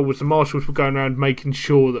like as well was the marshals were going around making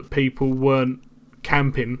sure that people weren't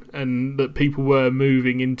camping and that people were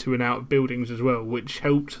moving into and out of buildings as well, which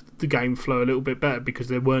helped the game flow a little bit better because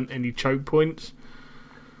there weren't any choke points.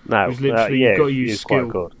 No, it was literally you've got to use skill.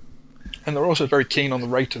 Quite good. And they're also very keen on the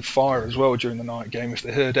rate of fire as well during the night game. If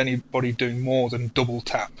they heard anybody doing more than double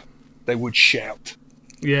tap, they would shout.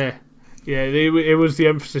 Yeah, it was the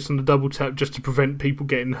emphasis on the double tap just to prevent people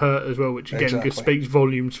getting hurt as well, which again speaks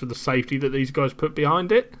volumes for the safety that these guys put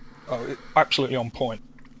behind it. Oh, absolutely on point.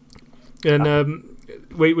 And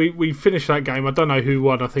we finished that game. I don't know who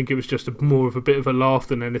won. I think it was just more of a bit of a laugh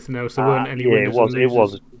than anything else. There weren't any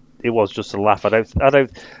winners. It was just a laugh. I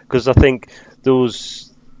don't because I think there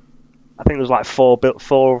was like four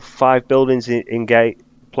or five buildings in gate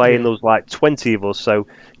playing. There was like 20 of us, so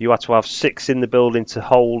you had to have 6 in the building to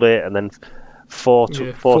hold it, and then four to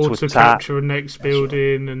attack. Capture a next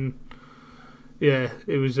building, and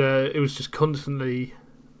it was just constantly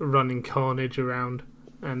running carnage around,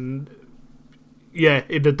 and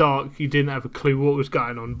in the dark you didn't have a clue what was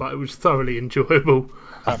going on, but it was thoroughly enjoyable.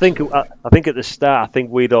 I think at the start,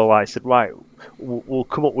 we'd all said, right, we'll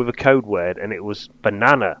come up with a code word, and it was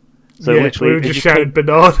banana. So literally, we were just shouting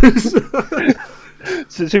bananas.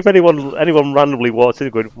 So if anyone randomly walked in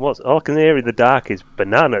going, "What? All I can hear in the dark is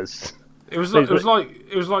bananas." It was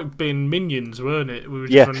like being minions, weren't it? We were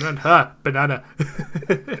just running around, banana.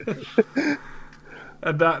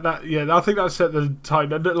 And I think that set the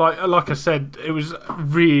tone. And like I said, it was a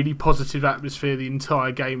really positive atmosphere the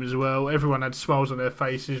entire game as well. Everyone had smiles on their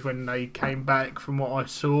faces when they came back, from what I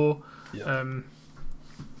saw. Yeah.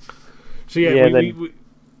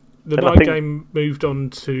 The night game moved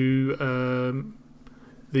on to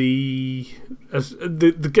the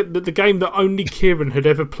game that only Kieran had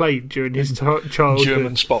ever played during his childhood.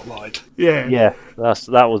 German Spotlight. Yeah,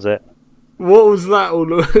 that was it. What was that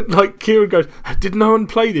all like? Kieran goes, "Did no one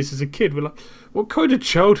play this as a kid?" We're like, "What kind of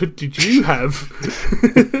childhood did you have?"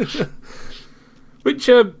 Which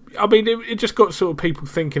it just got sort of people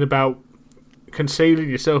thinking about concealing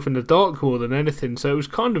yourself in the dark more than anything. So it was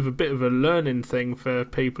kind of a bit of a learning thing for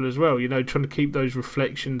people as well. You know, trying to keep those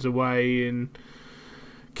reflections away and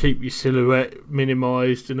keep your silhouette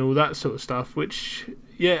minimised and all that sort of stuff. Which,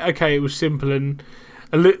 it was simple, and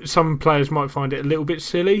some players might find it a little bit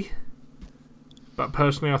silly, but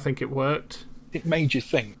personally I think it worked. It made you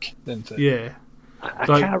think, didn't it? Yeah.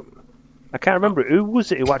 I can't remember who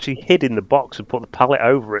was it who actually hid in the box and put the pallet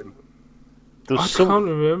over him. Can't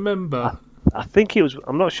remember. I think it was.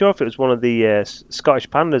 I'm not sure if it was one of the Scottish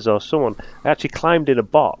Pandas or someone. They actually climbed in a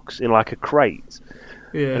box in like a crate.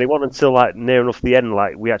 Yeah. And it wasn't until like near enough the end,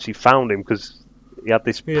 like we actually found him because he had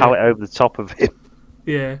this pallet over the top of him.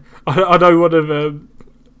 Yeah, I know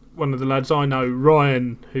one of the lads I know,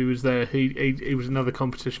 Ryan, who was there. He was another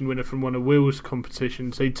competition winner from one of Will's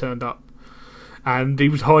competitions. He turned up, and he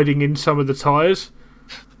was hiding in some of the tyres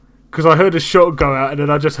because I heard a shot go out, and then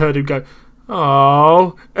I just heard him go,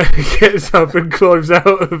 "Oh!" and he gets up and climbs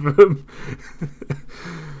out of them.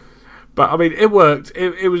 But I mean, it worked.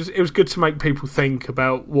 It was good to make people think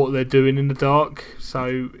about what they're doing in the dark.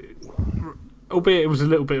 So, albeit it was a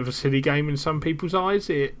little bit of a silly game in some people's eyes,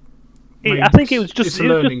 I think it was just a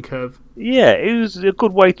learning curve. Yeah, it was a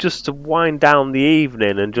good way just to wind down the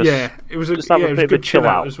evening and just it was a bit of a chill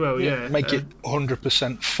out as well. Yeah, make it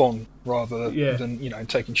 100% fun rather than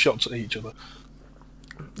taking shots at each other.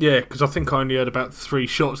 Yeah, because I think I only had about 3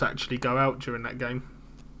 shots actually go out during that game.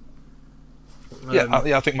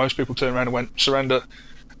 I think most people turned around and went surrender,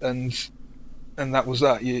 and that was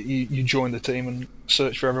that. You joined the team and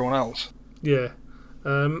searched for everyone else. Yeah.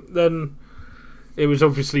 Then it was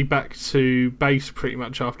obviously back to base pretty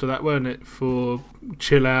much after that, weren't it? For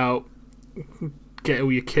chill out, get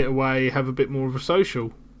all your kit away, have a bit more of a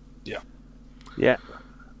social. Yeah.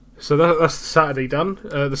 So that's the Saturday done.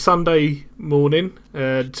 The Sunday morning,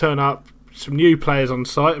 turn up. Some new players on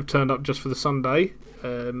site have turned up just for the Sunday,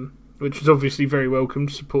 which was obviously very welcome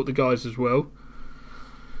to support the guys as well.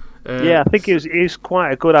 I think it was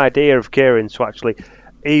quite a good idea of Kieran to actually,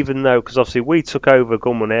 even though, because obviously we took over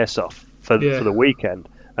Gunman Airsoft for the weekend,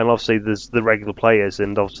 and obviously there's the regular players,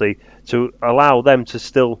 and obviously to allow them to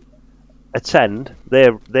still attend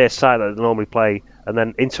their site that they normally play, and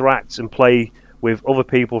then interact and play with other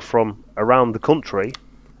people from around the country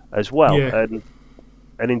as well, and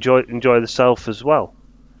enjoy themselves as well.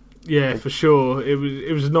 Yeah, for sure.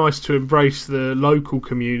 It was nice to embrace the local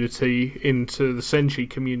community into the Senshi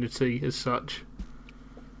community as such.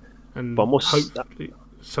 And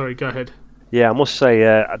sorry, go ahead. Yeah, I must say,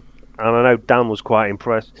 and I know Dan was quite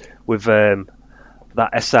impressed with that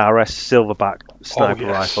SRS Silverback sniper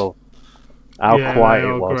rifle. How quiet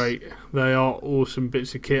it was. Great. They are awesome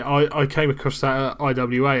bits of kit. I came across that at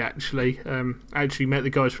IWA actually. Actually met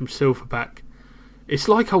the guys from Silverback. It's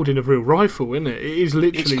like holding a real rifle, isn't it? It is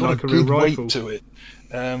literally like a real rifle. It's got a good weight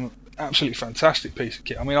to it. Absolutely fantastic piece of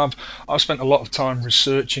kit. I mean, I've spent a lot of time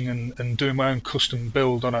researching and doing my own custom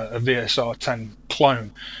build on a VSR 10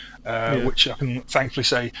 clone, which I can thankfully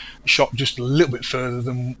say shot just a little bit further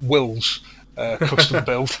than Will's custom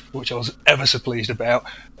build, which I was ever so pleased about.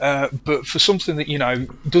 But for something that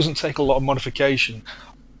doesn't take a lot of modification,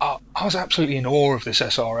 I was absolutely in awe of this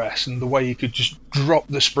SRS and the way you could just drop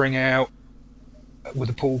the spring out with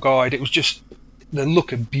a pull guide. It was just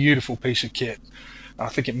a beautiful piece of kit. I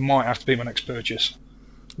think it might have to be my next purchase.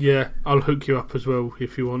 Yeah, I'll hook you up as well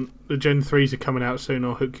if you want. The Gen 3s are coming out soon.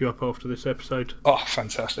 I'll hook you up after this episode. Oh,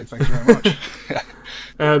 fantastic. Thank you very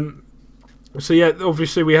much. So yeah,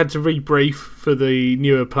 obviously we had to rebrief for the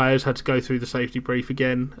newer players, had to go through the safety brief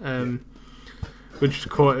again, which was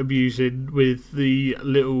quite amusing with the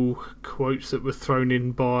little quotes that were thrown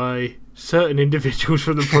in by certain individuals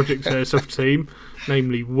from the Project Airsoft team,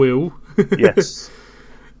 namely Will. Yes.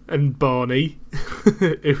 And Barney,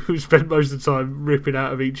 who spent most of the time ripping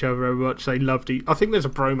out of each other how much they loved each. I think there's a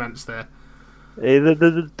bromance there.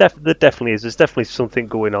 There definitely is. There's definitely something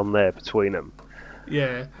going on there between them.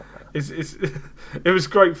 Yeah. It was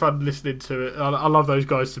great fun listening to it. I love those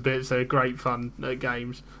guys to bits. They're great fun at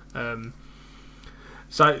games.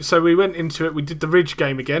 So we went into it. We did the Ridge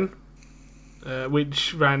game again,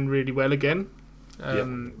 which ran really well again.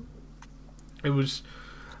 It was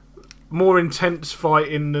more intense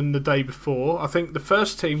fighting than the day before. I think the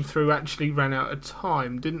first team through actually ran out of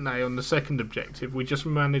time, didn't they, on the second objective? We just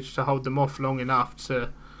managed to hold them off long enough to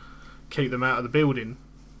keep them out of the building.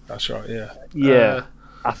 That's right, yeah. Yeah.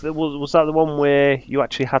 Was that the one where you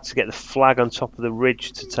actually had to get the flag on top of the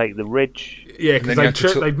ridge to take the ridge? Yeah,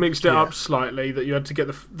 because they'd mixed it up slightly, that you had to get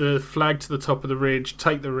the flag to the top of the ridge,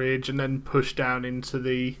 take the ridge, and then push down into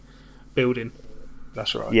the building.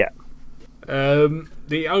 That's right. Yeah.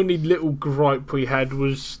 The only little gripe we had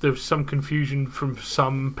was there was some confusion from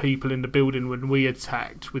some people in the building when we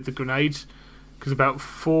attacked with the grenades, because about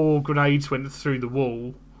 4 grenades went through the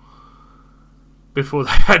wall before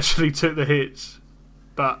they actually took the hits.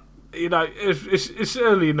 But it's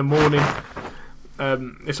early in the morning.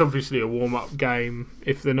 It's obviously a warm-up game.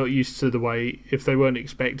 If they're not used to the way, if they weren't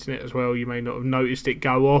expecting it as well, you may not have noticed it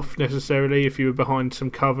go off necessarily if you were behind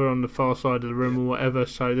some cover on the far side of the room or whatever.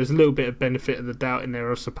 So there's a little bit of benefit of the doubt in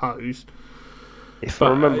there, I suppose. If I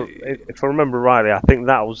remember rightly, I think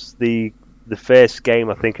that was the first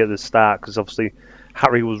game. I think at the start, because obviously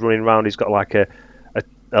Harry was running around. He's got like a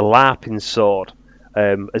LARPing sword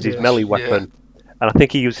as his melee weapon, and I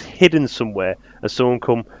think he was hidden somewhere, and someone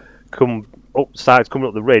come coming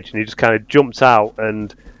up the ridge, and he just kind of jumped out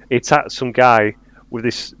and he attacked some guy with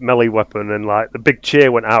this melee weapon, and like the big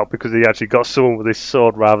cheer went out because he actually got someone with his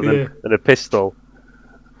sword rather than a pistol.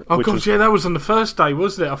 Oh god, that was on the first day,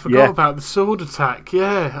 wasn't it? I forgot about the sword attack.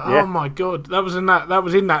 Yeah. Oh my god, that was in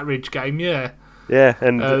that Ridge game. Yeah. Yeah,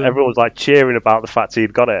 and everyone was like cheering about the fact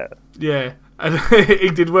he'd got it. Yeah, and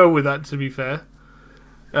he did well with that, to be fair.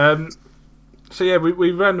 So yeah,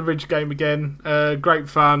 we ran the Ridge game again. Great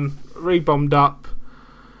fun. Rebombed up.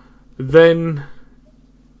 Then,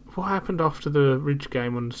 what happened after the Ridge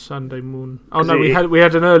game on Sunday morning? Oh no, we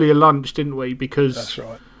had an earlier lunch, didn't we? Because that's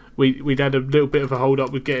right. We'd had a little bit of a hold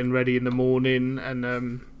up with getting ready in the morning, and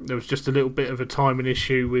there was just a little bit of a timing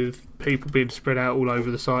issue with people being spread out all over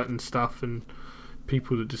the site and stuff, and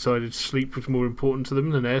people that decided sleep was more important to them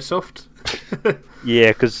than airsoft. Yeah,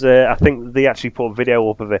 because I think they actually put a video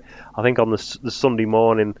up of it. I think on the Sunday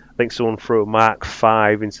morning, I think someone threw a Mark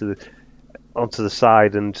 5 onto the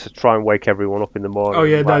side and to try and wake everyone up in the morning. Oh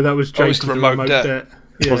yeah, no, that was Jake with the remote det.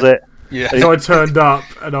 Yeah. Was it? Yeah. So I turned up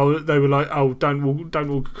and they were like, "Oh, don't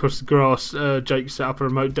walk across the grass." Jake set up a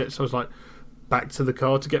remote det, so I was like, "Back to the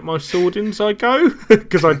car to get my sword in." So I go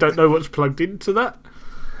because I don't know what's plugged into that.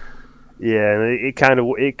 Yeah, and it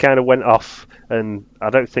kind of went off, and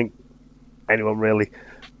I don't think anyone really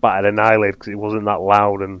batted an eyelid because it wasn't that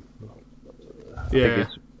loud. And yeah,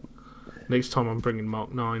 next time I'm bringing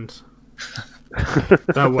Mark 9s.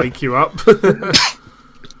 That'll wake you up.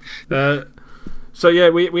 So yeah,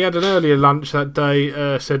 we had an earlier lunch that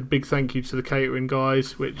day. Said big thank you to the catering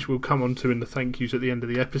guys, which we'll come on to in the thank yous at the end of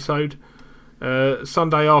the episode.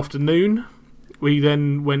 Sunday afternoon, we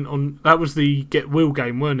then went on. That was the Get Will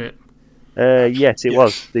game, weren't it? Yes, it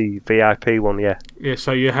was the VIP one. Yeah. Yeah.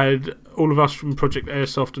 So you had all of us from Project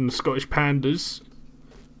Airsoft and the Scottish Pandas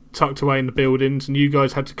tucked away in the buildings, and you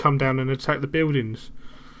guys had to come down and attack the buildings.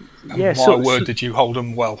 Yeah. My word, did you hold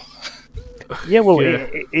them well? Yeah, well, yeah.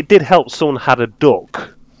 It did help someone had a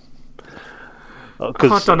duck.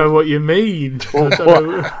 I don't know what you mean.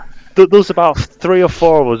 There was about 3 or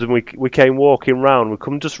 4 of us, and we came walking round. We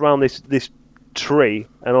come just round this tree,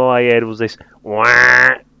 and all I heard was this wah,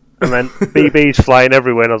 and then BBs flying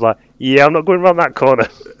everywhere. And I was like, "Yeah, I'm not going round that corner.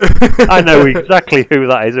 I know exactly who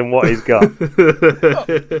that is and what he's got."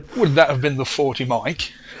 Would that have been the 40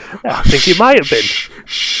 mic? I think it might have been.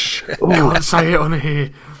 Shh. Can't say it on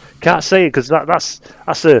here. Can't say it because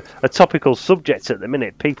that's a topical subject at the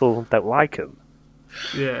minute. People don't like them.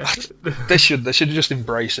 Yeah, they should just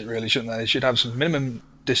embrace it, really, shouldn't they? They should have some minimum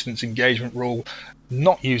distance engagement rule,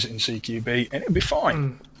 not use it in CQB, and it'll be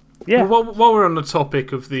fine. Yeah. Well, while we're on the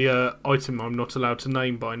topic of the item I'm not allowed to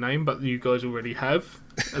name by name, but you guys already have,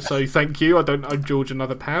 so thank you. I don't owe George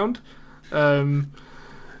another £1.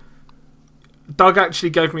 Doug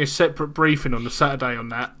actually gave me a separate briefing on the Saturday on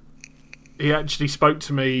that. He actually spoke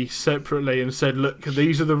to me separately and said, "Look,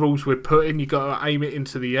 these are the rules we're putting. You got to aim it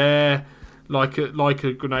into the air, like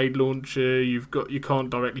a grenade launcher. You can't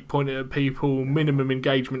directly point it at people. Minimum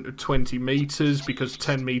engagement of 20 meters because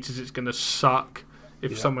 10 meters it's going to suck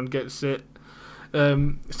if someone gets it."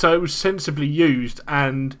 So it was sensibly used,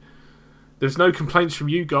 and there's no complaints from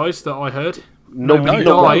you guys that I heard. Nobody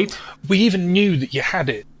died. We even knew that you had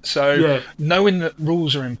it, so knowing that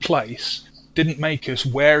rules are in place didn't make us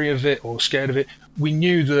wary of it or scared of it. We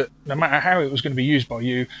knew that no matter how it was going to be used by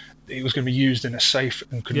you, it was going to be used in a safe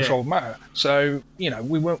and controlled manner. So,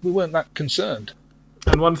 we weren't that concerned.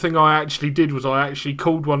 And one thing I actually did was I actually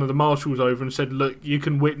called one of the marshals over and said, "Look, you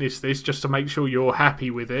can witness this just to make sure you're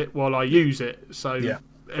happy with it while I use it. So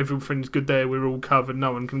everything's good there, we're all covered,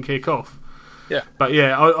 no one can kick off." Yeah. But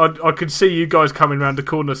yeah, I could see you guys coming around the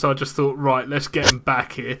corner, so I just thought, right, let's get them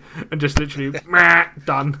back here. And just literally,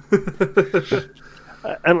 done.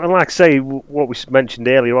 And like I say, what we mentioned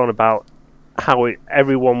earlier on about how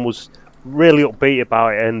everyone was really upbeat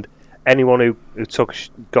about it, and anyone who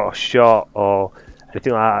got a shot or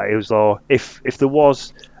anything like that, it was, or if there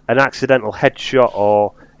was an accidental headshot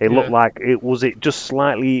or it looked like it just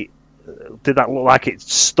slightly... Did that look like it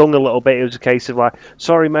stung a little bit? It was a case of like,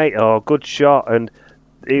 "Sorry, mate," or "Good shot," and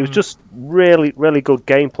it was just really, really good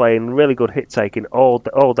gameplay and really good hit taking all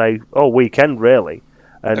day, all weekend, really.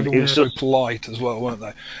 And everyone it was so polite as well, weren't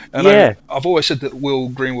they? And I've always said that Will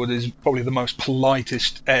Greenwood is probably the most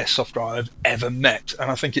politest airsoft guy I've ever met,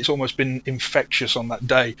 and I think it's almost been infectious on that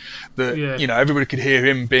day that everybody could hear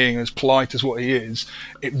him being as polite as what he is.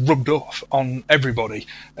 It rubbed off on everybody,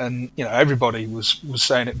 and everybody was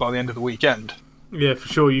saying it by the end of the weekend. Yeah, for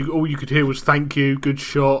sure. All you could hear was "Thank you, good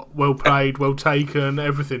shot, well played, well taken,"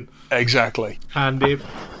 everything. Exactly. And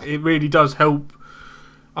it really does help.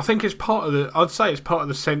 I think it's part of the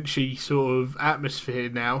Senshi sort of atmosphere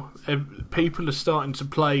now. People are starting to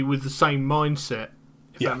play with the same mindset,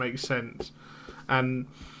 if that makes sense. And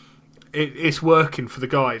it's working for the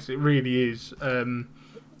guys. It really is.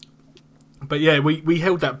 But yeah, we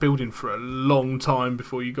held that building for a long time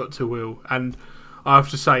before you got to Will. And I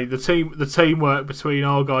have to say, the teamwork between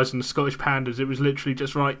our guys and the Scottish Pandas, it was literally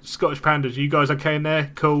just, right, Scottish Pandas, you guys okay in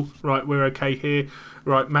there? Cool. Right, we're okay here.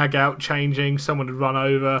 Right, mag out, changing. Someone had run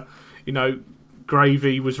over.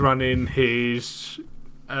 Gravy was running his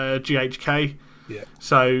GHK. Yeah.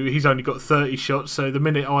 So he's only got 30 shots. So the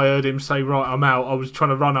minute I heard him say, "Right, I'm out," I was trying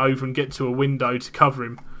to run over and get to a window to cover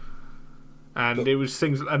him. And it was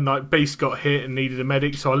things, and like Beast got hit and needed a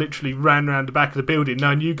medic, so I literally ran around the back of the building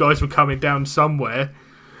knowing you guys were coming down somewhere.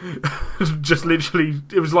 Just literally,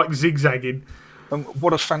 it was like zigzagging.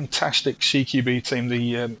 what a fantastic CQB team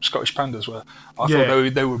the Scottish Pandas were. I Yeah.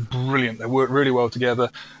 thought they were brilliant. They worked really well together.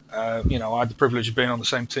 I had the privilege of being on the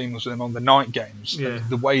same team as them on the night games. Yeah. And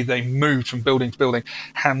the way they moved from building to building,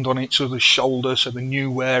 hand on each other's shoulder, so they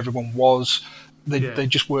knew where everyone was. They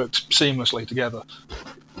just worked seamlessly together.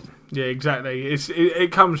 Yeah, exactly.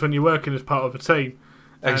 It comes when you're working as part of a team.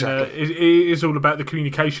 Exactly. And it is all about the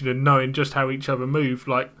communication and knowing just how each other move.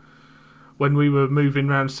 Like when we were moving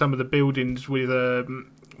around some of the buildings with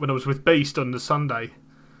when I was with Beast on the Sunday,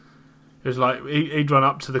 it was like he'd run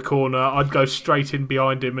up to the corner, I'd go straight in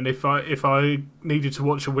behind him, and if I needed to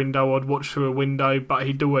watch a window, I'd watch through a window, but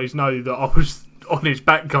he'd always know that I was on his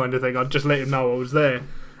back kind of thing. I'd just let him know I was there.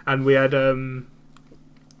 And we had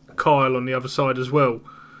Kyle on the other side as well.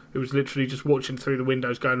 It was literally just watching through the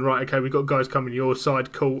windows going, right, okay, we've got guys coming your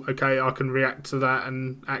side, cool, okay, I can react to that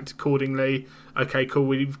and act accordingly. Okay, cool,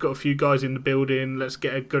 we've got a few guys in the building, let's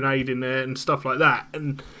get a grenade in there and stuff like that.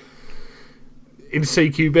 And in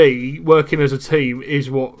CQB, working as a team is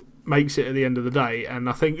what makes it at the end of the day, and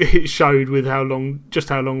I think it showed with how long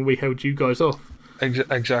we held you guys off.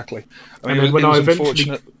 Exactly. I mean, when I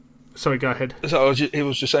eventually... Sorry, go ahead. So it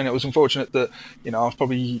was just saying it was unfortunate that I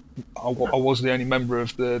was the only member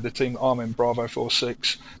of the team that I'm in, Bravo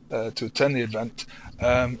 46, to attend the event.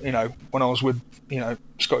 When I was with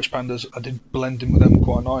Scottish Pandas, I did blend in with them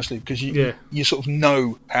quite nicely because you sort of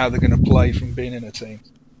know how they're going to play from being in a team.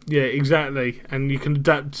 Yeah, exactly, and you can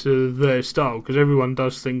adapt to their style because everyone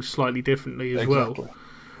does things slightly differently as well.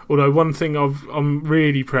 Although one thing I'm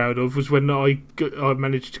really proud of was when I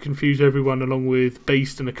managed to confuse everyone along with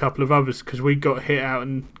Beast and a couple of others because we got hit out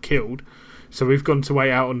and killed. So we've gone to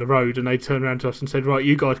wait out on the road and they turned around to us and said, right,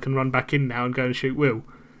 you guys can run back in now and go and shoot Will.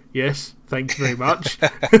 Yes, thank you very much.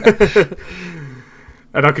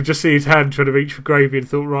 And I could just see his hand trying to reach for Gravy and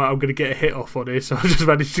thought, right, I'm going to get a hit off on this. So I just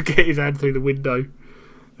managed to get his hand through the window.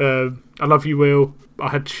 I love you, Will. I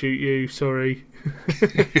had to shoot you, sorry.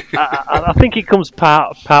 I think it comes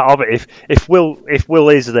part of it. If Will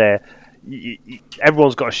is there,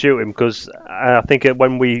 everyone's got to shoot him because I think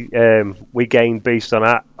when we gained Beast on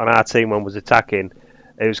our team when was attacking,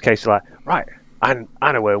 it was a case of like, right, I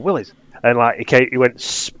know where Will is, and like he went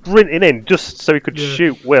sprinting in just so he could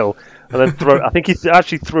shoot Will, and then throw. I think he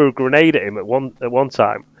actually threw a grenade at him at one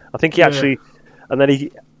time. I think he actually, and then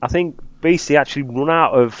I think Beast actually run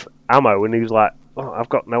out of ammo, and he was like, oh, I've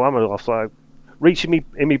got no ammo left. So reaching me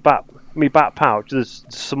in my back pouch. There's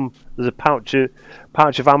a pouch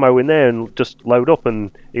of ammo in there, and just load up.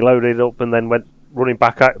 And he loaded it up, and then went running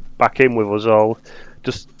back in with us all,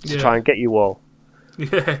 just to try and get you all.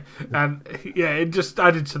 Yeah, and it just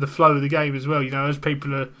added to the flow of the game as well. As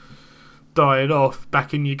people are dying off,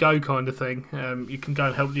 back in you go, kind of thing. You can go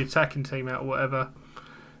and help the attacking team out or whatever.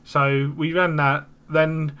 So we ran that.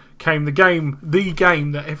 Then came the game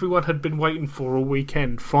that everyone had been waiting for all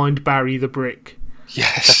weekend. Find Barry the Brick.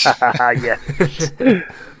 Yes. Yes.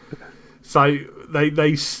 So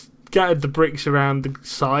they scattered the bricks around the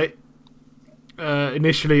site.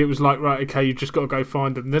 Initially, it was like, right, okay, you've just got to go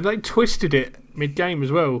find them. Then they twisted it mid-game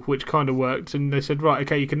as well, which kind of worked. And they said, right,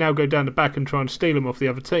 okay, you can now go down the back and try and steal them off the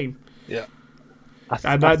other team. Yeah.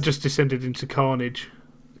 And that just descended into carnage.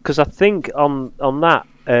 Because I think on that...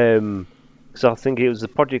 So I think it was the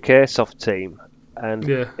Project Airsoft team, and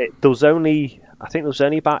there was only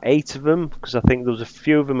about 8 of them because I think there was a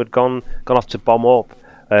few of them had gone off to bomb up,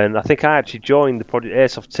 and I think I actually joined the Project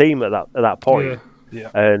Airsoft team at that point. Yeah.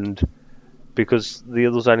 And because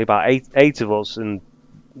there was only about eight of us, and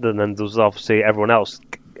then there was obviously everyone else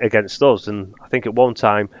against us, and I think at one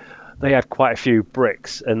time they had quite a few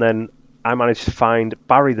bricks, and then I managed to find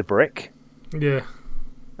Barry the Brick. Yeah.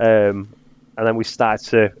 And then we started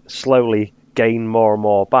to slowly gain more and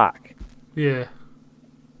more back. Yeah,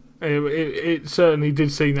 it certainly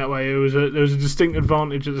did seem that way. There was a distinct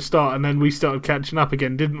advantage at the start, and then we started catching up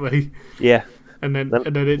again, didn't we? Yeah. And then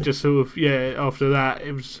it just sort of after that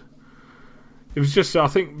it was just, I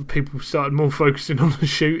think people started more focusing on the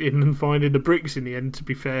shooting and finding the bricks in the end. To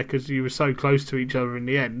be fair, because you were so close to each other in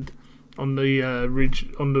the end on the ridge,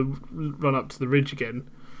 on the run up to the ridge again.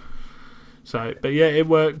 So, but yeah, it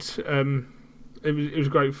worked. It was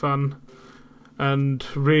great fun. And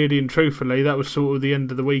really and truthfully, that was sort of the end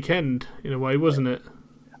of the weekend in a way, wasn't it?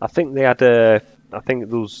 I think they had I think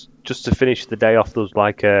there was, just to finish the day off, there was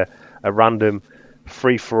like a random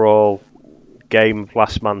free-for-all game of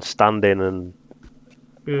last man standing, and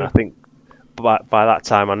I think by that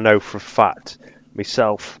time, I know for a fact,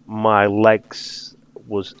 myself, my legs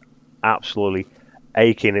was absolutely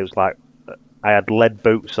aching. It was like I had lead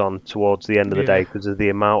boots on towards the end of the day because of the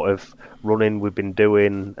amount of running we've been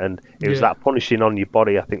doing, and it was that punishing on your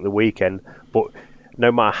body, I think, the weekend. But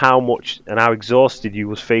no matter how much and how exhausted you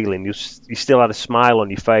was feeling, you still had a smile on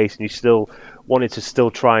your face, and you still wanted to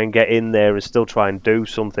still try and get in there and still try and do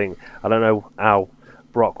something. I don't know how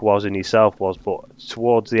Brock was and yourself was, but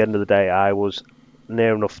towards the end of the day, I was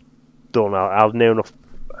near enough done. I was near enough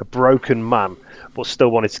a broken man, but still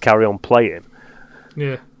wanted to carry on playing.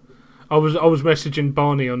 Yeah. I was messaging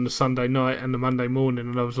Barney on the Sunday night and the Monday morning,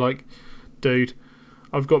 and I was like, dude,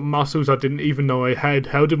 I've got muscles I didn't even know I had.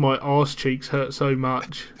 How did my arse cheeks hurt so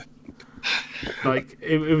much? Like,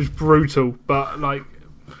 it was brutal. But, like,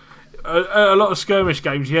 a lot of skirmish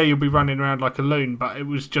games, you'll be running around like a loon, but it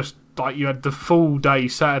was just, like, you had the full day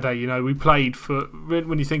Saturday, you know. We played for,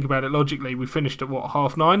 when you think about it logically, we finished at,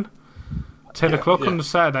 9:30? 10 o'clock on the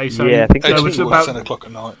Saturday. So I think it was about 10 o'clock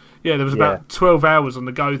at night. Yeah, there was about 12 hours on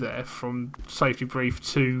the go there from safety brief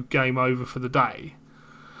to game over for the day.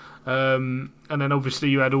 And then obviously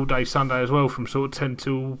you had all day Sunday as well from sort of 10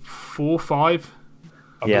 till 4, 5.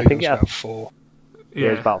 I think it was about 4. Yeah,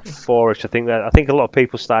 it was about 4ish. I think a lot of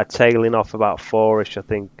people started tailing off about 4ish, I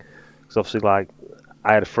think. Because obviously, like,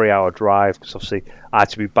 I had a 3-hour drive because obviously I had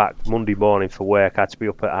to be back Monday morning for work. I had to be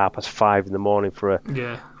up at 5:30 in the morning for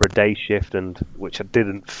a day shift, and which I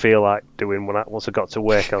didn't feel like doing once I got to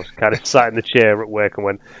work. I was kind of sat in the chair at work and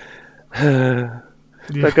went, "I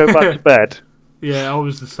go back to bed." Yeah, I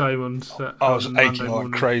was the same on I was aching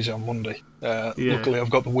like crazy on Monday. Luckily, I've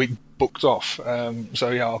got the week booked off,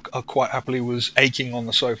 so I quite happily was aching on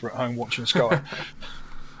the sofa at home watching Sky.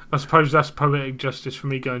 I suppose that's poetic justice for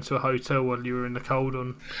me going to a hotel while you were in the cold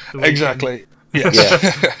on the weekend. Exactly.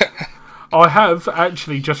 Yes. I have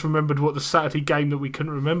actually just remembered what the Saturday game that we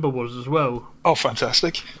couldn't remember was as well. Oh,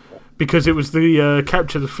 fantastic. Because it was the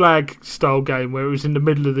capture the flag style game where it was in the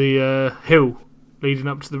middle of the hill leading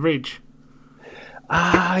up to the ridge.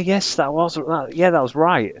 Ah, yes, that was right. Yeah, that was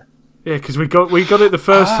right. Yeah, because we got it the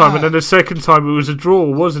first time, and then the second time it was a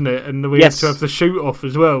draw, wasn't it? And we had to have the shoot off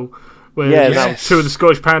as well. Where two of the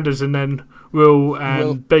Scottish Pandas and then Will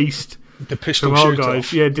and Beast, the pistol from our shoot guys,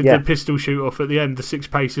 off. did the pistol shoot off at the end, the 6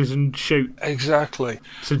 paces and shoot. Exactly.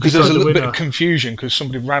 Because there's a little bit of confusion because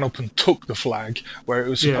somebody ran up and took the flag where it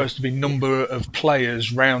was supposed to be number of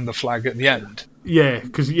players round the flag at the end. Yeah,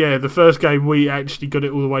 because the first game we actually got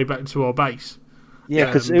it all the way back to our base.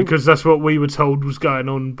 Yeah, because that's what we were told was going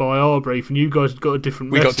on by our brief, and you guys got a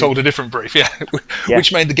different message. We got told a different brief,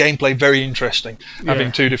 which made the gameplay very interesting,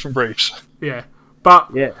 having 2 different briefs. Yeah, but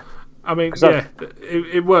I mean,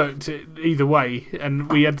 it worked either way, and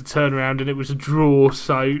we had to turn around, and it was a draw.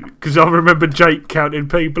 So, because I remember Jake counting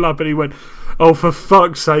people up, and he went, "Oh, for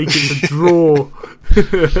fuck's sake, it's a draw!"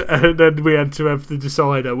 And then we had to have the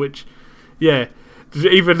decider, which,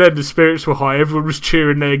 even then the spirits were high. Everyone was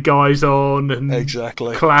cheering their guys on and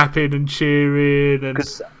clapping and cheering.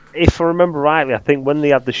 Because if I remember rightly, I think when they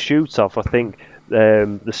had the shoot off, I think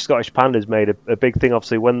the Scottish Pandas made a big thing.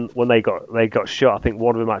 Obviously, when they got shot, I think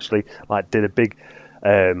one of them actually did a big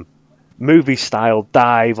movie style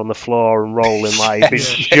dive on the floor and rolling like he'd been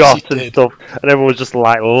shot and stuff, and everyone was just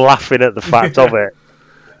like laughing at the fact of it.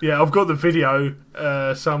 Yeah, I've got the video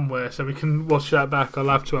somewhere, so we can watch that back. I'll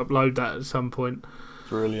have to upload that at some point.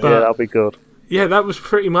 Brilliant. But, that'll be good. Yeah, that was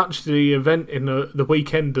pretty much the event in the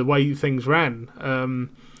weekend, the way things ran.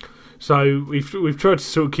 So we've tried to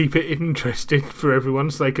sort of keep it interesting for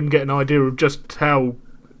everyone so they can get an idea of just how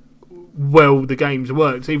well the games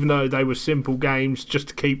worked, even though they were simple games, just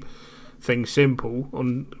to keep things simple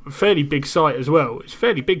on a fairly big site as well. It's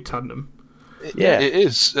fairly big, Tuddenham. Yeah, it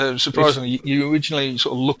is. Surprisingly, you originally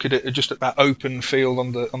sort of look at it just at that open field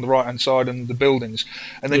on the right hand side and the buildings,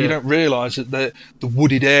 and then you don't realise that the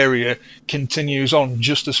wooded area continues on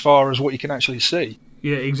just as far as what you can actually see.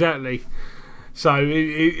 Yeah, exactly. So it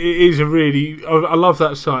is a really... I love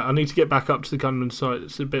that site. I need to get back up to the gunman site.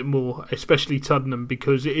 It's a bit more, especially Tuddenham,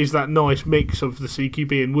 because it is that nice mix of the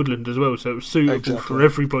CQB and woodland as well, so it's suitable for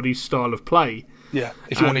everybody's style of play. Yeah,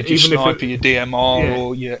 if you wanted your sniper, your DMR,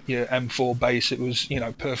 or your M4 base, it was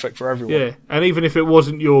perfect for everyone. Yeah, and even if it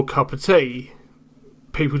wasn't your cup of tea,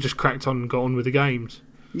 people just cracked on and got on with the games.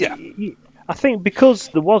 Yeah, I think because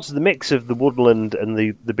there was the mix of the woodland and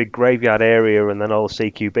the big graveyard area and then all the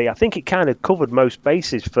CQB, I think it kind of covered most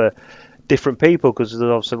bases for different people, because there's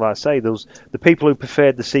obviously, like I say, there was the people who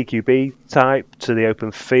preferred the CQB type to the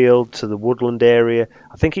open field to the woodland area.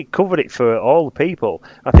 I think it covered it for all the people.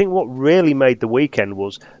 I think what really made the weekend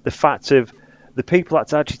was the fact of the people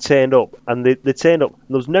that actually turned up, and they turned up.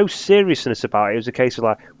 There was no seriousness about it. It was a case of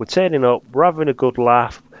like, we're turning up, we're having a good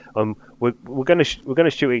laugh, we're going to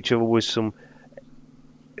shoot each other with some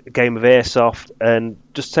game of airsoft and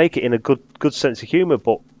just take it in a good sense of humour,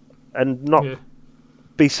 and not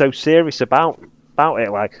be so serious about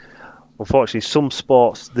it. Like, unfortunately, some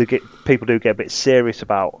sports people do get a bit serious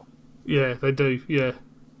about. Yeah, they do. Yeah,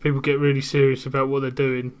 people get really serious about what they're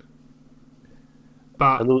doing.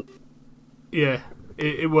 But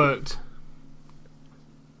it worked.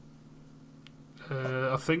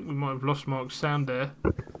 I think we might have lost Mark's sound there.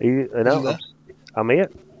 I'm here.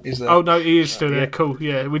 Oh no, he is still there. Cool.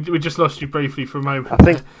 Yeah, we just lost you briefly for a moment. I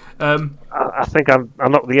think I think I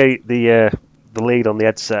knocked the lead on the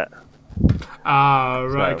headset. Ah,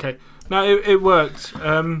 right. So. Okay. No, it worked.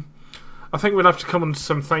 I think we'll have to come on to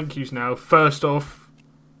some thank yous now. First off,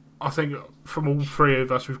 I think from all three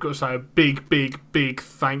of us, we've got to say a big, big, big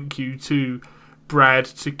thank you to Brad,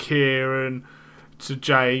 to Kieran, to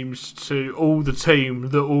James, to all the team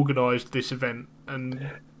that organised this event,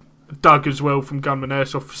 and Doug as well from Gunman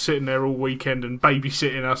Airsoft for sitting there all weekend and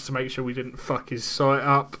babysitting us to make sure we didn't fuck his site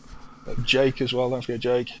up. Jake as well, don't forget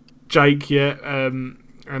Jake. Jake, yeah,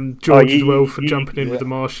 and George as well for jumping in with the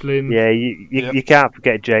marshalling. Yeah, you can't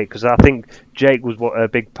forget Jake, because I think Jake was a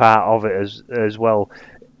big part of it as well.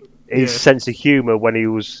 His sense of humour when he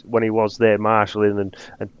was there marshalling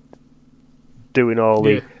and doing all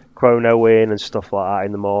the chronoing and stuff like that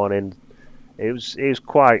in the morning. It was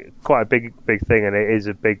quite a big thing, and it is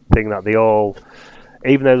a big thing that they all,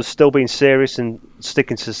 even though they're still being serious and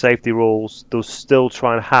sticking to the safety rules, they'll still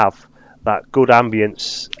try and have that good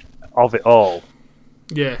ambience of it all.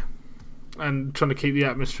 Yeah, and trying to keep the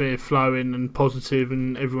atmosphere flowing and positive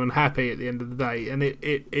and everyone happy at the end of the day, and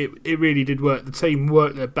it really did work. The team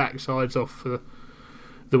worked their backsides off for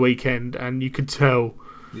the weekend, and you could tell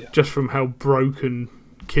just from how broken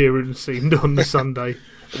Kieran seemed on the Sunday.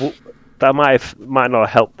 Well, that might not have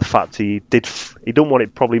helped the fact he don't want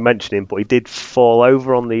it probably mentioning, but he did fall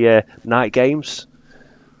over on the night games.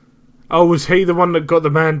 Oh, was he the one that got the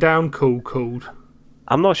man down called?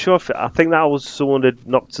 I'm not sure I think that was someone that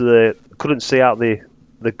knocked couldn't see out the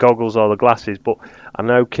goggles or the glasses, but I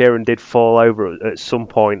know Kieran did fall over at some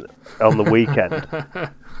point on the weekend.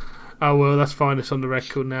 Oh well, that's fine, it's on the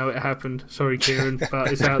record now, it happened. Sorry Kieran,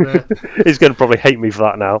 but it's out there. He's going to probably hate me for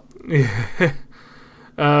that now.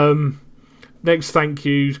 Next thank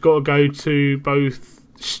you's got to go to both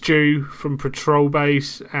Stu from Patrol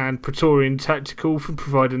Base and Praetorian Tactical for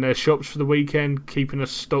providing their shops for the weekend, keeping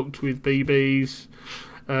us stocked with BBs,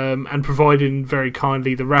 and providing very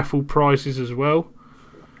kindly the raffle prizes as well.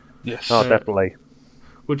 Yes, definitely.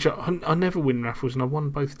 Which I never win raffles, and I won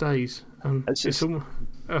both days.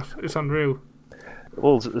 It's unreal.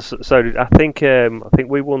 Well, so I think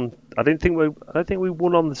we won. I don't think we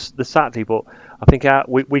won on the Saturday, but I think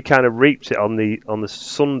we kind of reaped it on the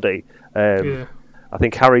Sunday. I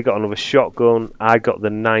think Harry got another shotgun. I got the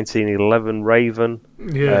 1911 Raven.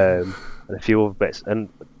 And a few other bits, and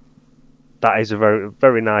that is a very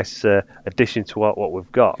very nice addition to what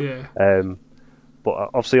we've got. But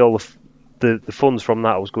obviously all the funds from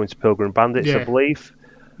that was going to Pilgrim Bandits, I believe.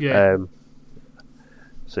 So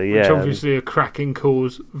which obviously a cracking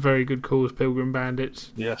cause, very good cause, Pilgrim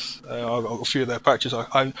Bandits. Yes, I got a few of their patches.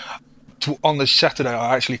 On this Saturday,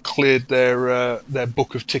 I actually cleared their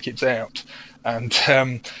book of tickets out, and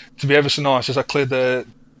to be ever so nice, as I cleared their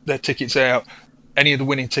tickets out, any of the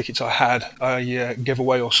winning tickets I had, I gave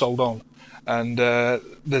away or sold on. And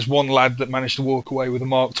there's one lad that managed to walk away with a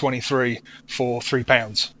Mark 23 for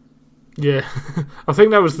 £3. Yeah, I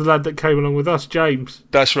think that was the lad that came along with us, James.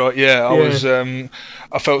 That's right. Yeah,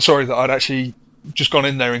 I felt sorry that I'd actually just gone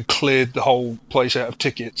in there and cleared the whole place out of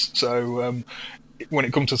tickets. So when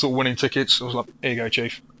it comes to sort of winning tickets, I was like, "Here you go,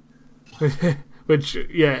 Chief." Which,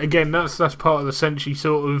 again, that's part of the Senshi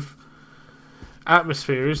sort of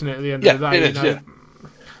atmosphere, isn't it? At the end of the day, it is.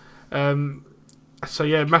 Yeah. So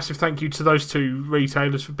massive thank you to those two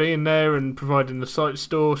retailers for being there and providing the site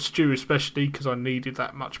store. Stu especially, because I needed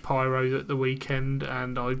that much pyro at the weekend,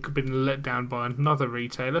 and I'd been let down by another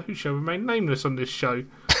retailer who shall remain nameless on this show.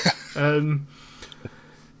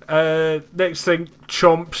 Next thing,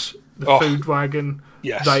 Chomps, the food wagon.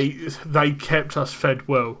 Yes. They kept us fed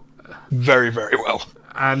well. Very, very well.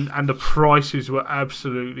 And the prices were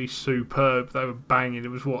absolutely superb. They were banging. It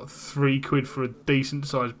was £3 for a decent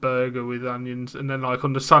sized burger with onions, and then like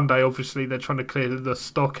on the Sunday, obviously they're trying to clear the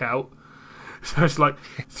stock out, so it's like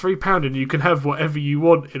 £3 and you can have whatever you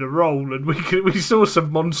want in a roll. And we saw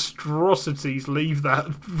some monstrosities leave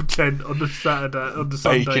that tent on the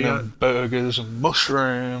Sunday. Bacon and burgers and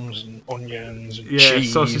mushrooms and onions and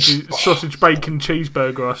cheese. sausage bacon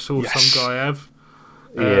cheeseburger. I saw some guy have.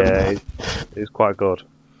 It's quite good.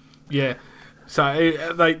 Yeah,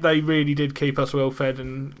 so they really did keep us well fed,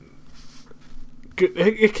 and good.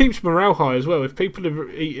 It keeps morale high as well. If people are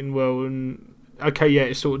eating well, and okay, yeah,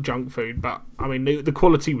 it's sort of junk food, but I mean the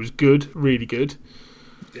quality was good, really good.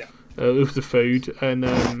 Yeah. With the food, and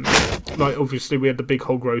like obviously we had the big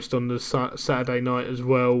hog roast on the Saturday night as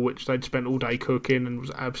well, which they'd spent all day cooking and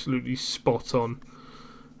was absolutely spot on.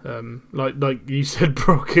 Like you said,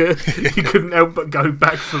 Brock, you couldn't help but go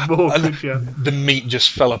back for more, could you? The meat just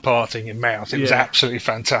fell apart in your mouth. It was absolutely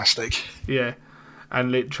fantastic. Yeah,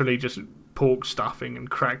 and literally just pork stuffing and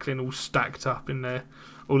crackling all stacked up in there.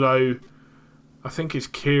 Although I think it's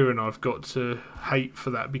Kieran I've got to hate for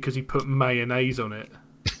that because he put mayonnaise on it.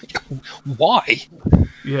 Why?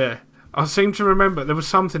 Yeah, I seem to remember there was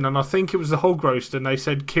something, and I think it was the hog roast, and they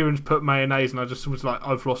said Kieran's put mayonnaise, and I just was like,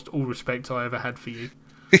 I've lost all respect I ever had for you.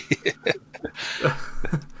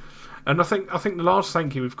 And I think the last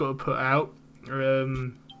thank you we've got to put out,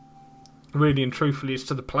 really and truthfully, is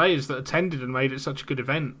to the players that attended and made it such a good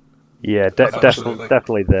event. Yeah,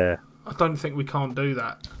 definitely there. I don't think we can't do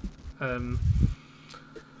that.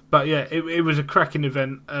 But yeah, it was a cracking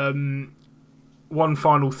event. One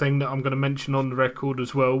final thing that I'm going to mention on the record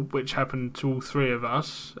as well, which happened to all three of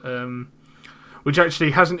us, which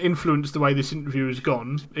actually hasn't influenced the way this interview has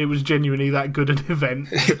gone. It was genuinely that good an event.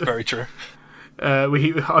 Very true. I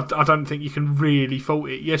don't think you can really fault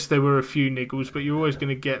it. Yes, there were a few niggles, but you're always going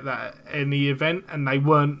to get that at any event, and they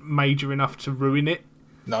weren't major enough to ruin it.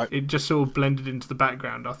 No. It just sort of blended into the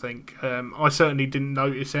background, I think. I certainly didn't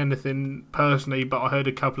notice anything personally, but I heard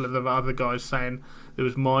a couple of the other guys saying there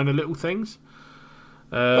was minor little things.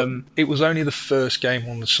 It was only the first game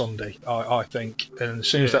on the Sunday, I think, and as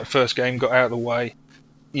soon as that first game got out of the way,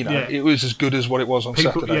 it was as good as what it was on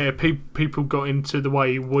Saturday. Yeah, people got into the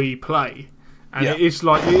way we play, and it is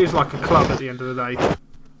like a club at the end of the day.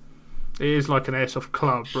 It is like an airsoft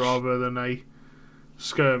club rather than a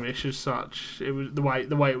skirmish as such. It was the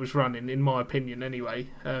way it was running, in my opinion, anyway.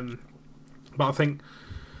 But I think.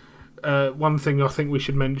 One thing I think we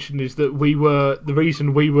should mention is that the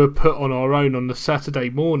reason we were put on our own on the Saturday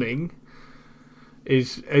morning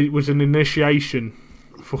is it was an initiation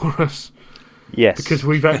for us. Yes. Because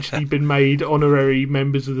we've actually been made honorary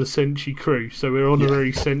members of the Senshi crew. So we're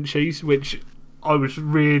honorary Senshis, which I was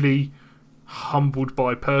really humbled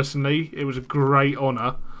by personally. It was a great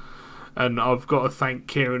honour. And I've got to thank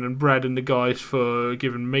Kieran and Brad and the guys for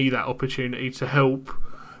giving me that opportunity to help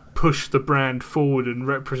push the brand forward and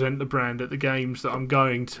represent the brand at the games that I'm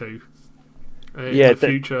going to in the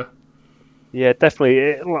future. Yeah,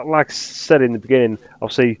 definitely. Like I said in the beginning,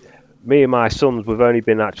 obviously, me and my sons, we've only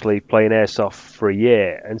been actually playing airsoft for a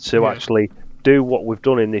year, and to actually do what we've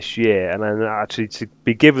done in this year, and then actually to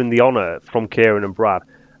be given the honour from Kieran and Brad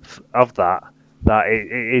of that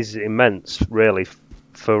it is immense, really,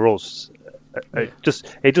 for us. It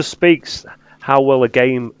just speaks how well a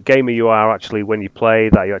gamer you are actually when you play,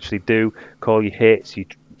 that you actually do call your hits, you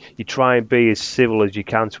try and be as civil as you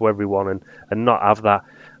can to everyone and not have that,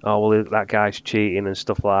 that guy's cheating and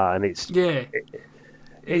stuff like that, and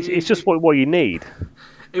it's just what you need.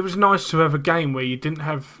 It was nice to have a game where you didn't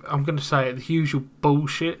have, I'm going to say it, the usual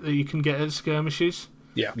bullshit that you can get at skirmishes.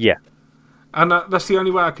 Yeah. And that's the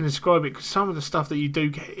only way I can describe it, because some of the stuff that you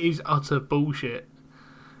do get is utter bullshit.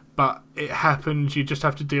 But it happens, you just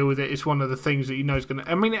have to deal with it. It's one of the things that you know is going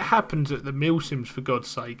to... I mean, it happens at the meal sims, for God's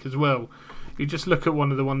sake, as well. You just look at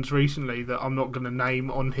one of the ones recently that I'm not going to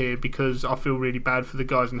name on here because I feel really bad for the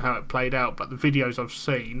guys and how it played out, but the videos I've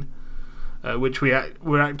seen, which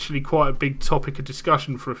were actually quite a big topic of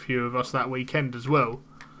discussion for a few of us that weekend as well.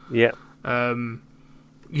 Yeah.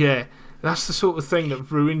 That's the sort of thing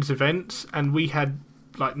that ruins events, and we had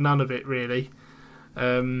none of it, really.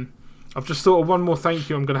 I've just thought of one more thank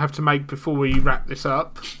you I'm going to have to make before we wrap this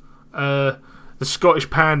up. The Scottish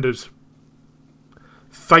Pandas.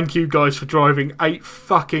 Thank you guys for driving 8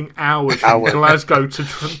 fucking hours from Glasgow to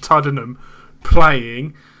Tuddenham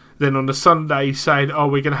playing. Then on the Sunday saying,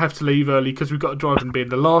 we're going to have to leave early because we've got to drive and being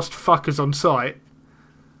the last fuckers on site.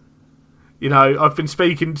 I've been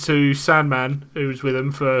speaking to Sandman, who was with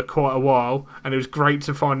them for quite a while, and it was great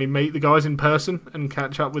to finally meet the guys in person and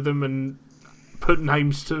catch up with them and put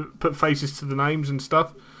faces to the names and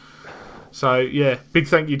stuff. So yeah, big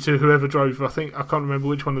thank you to whoever drove. I can't remember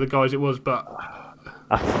which one of the guys it was, but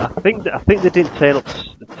I think they didn't turn up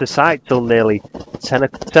to site till nearly 10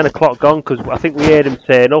 o'clock gone, because I think we heard them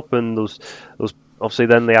turn up, and there was obviously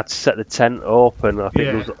then they had to set the tent up, and I think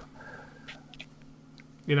there was.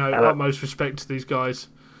 Utmost respect to these guys.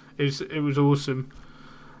 It was awesome.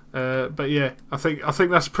 But yeah, I think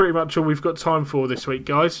that's pretty much all we've got time for this week,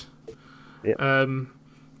 guys. Yep.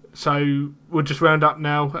 So we'll just round up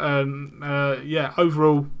now.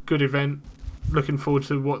 Overall good event. looking forward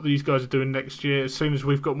to what these guys are doing next year. As soon as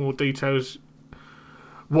we've got more details,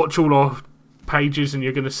 watch all our pages and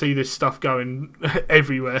you're going to see this stuff going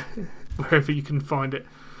everywhere, wherever you can find it.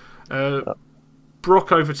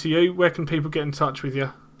 Brock, over to you. Where can people get in touch with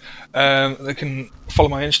you? They can follow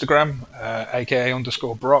my Instagram,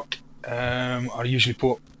 aka_Brock. I usually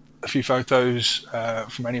put a few photos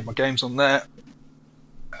from any of my games on there.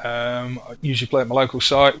 I usually play at my local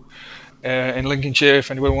site in Lincolnshire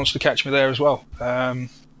if anyone wants to catch me there as well.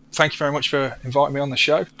 Thank you very much for inviting me on the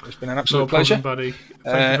show. It's been an absolute pleasure. No problem, buddy.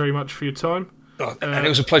 Thank you very much for your time. And it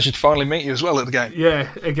was a pleasure to finally meet you as well at the game. Yeah,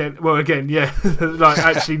 again, like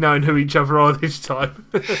actually knowing who each other are this time.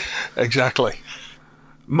 Exactly.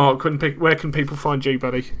 Mark, where can people find you,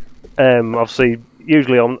 buddy? Obviously,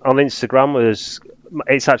 usually on Instagram,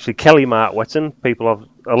 it's actually Kelly Mark Wetton. People have,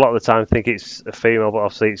 a lot of the time think it's a female, but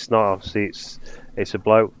obviously it's not. Obviously, it's a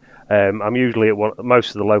bloke. I'm usually at most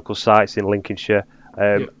of the local sites in Lincolnshire.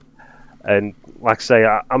 And like I say,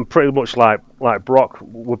 I'm pretty much like Brock.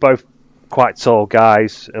 We're both quite tall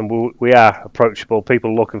guys, and we are approachable.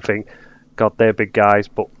 People look and think, God, they're big guys,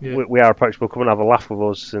 but we are approachable. Come and have a laugh with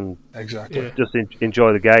us, and just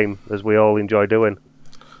enjoy the game as we all enjoy doing.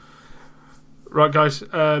 Right, guys.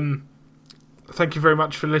 Thank you very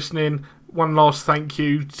much for listening. One last thank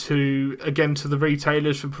you to the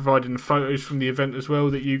retailers for providing the photos from the event as well,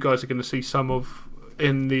 that you guys are going to see some of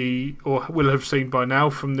or will have seen by now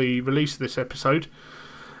from the release of this episode.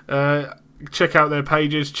 Check out their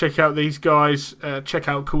pages, check out these guys, check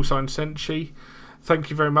out Callsign Senshi. Thank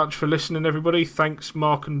you very much for listening, everybody. Thanks,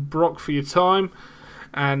 Mark and Brock, for your time.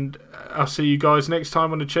 And I'll see you guys next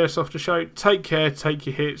time on the Chairsofter Show. Take care, take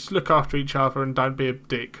your hits, look after each other, and don't be a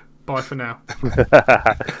dick. Bye for now.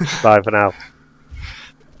 Bye for now.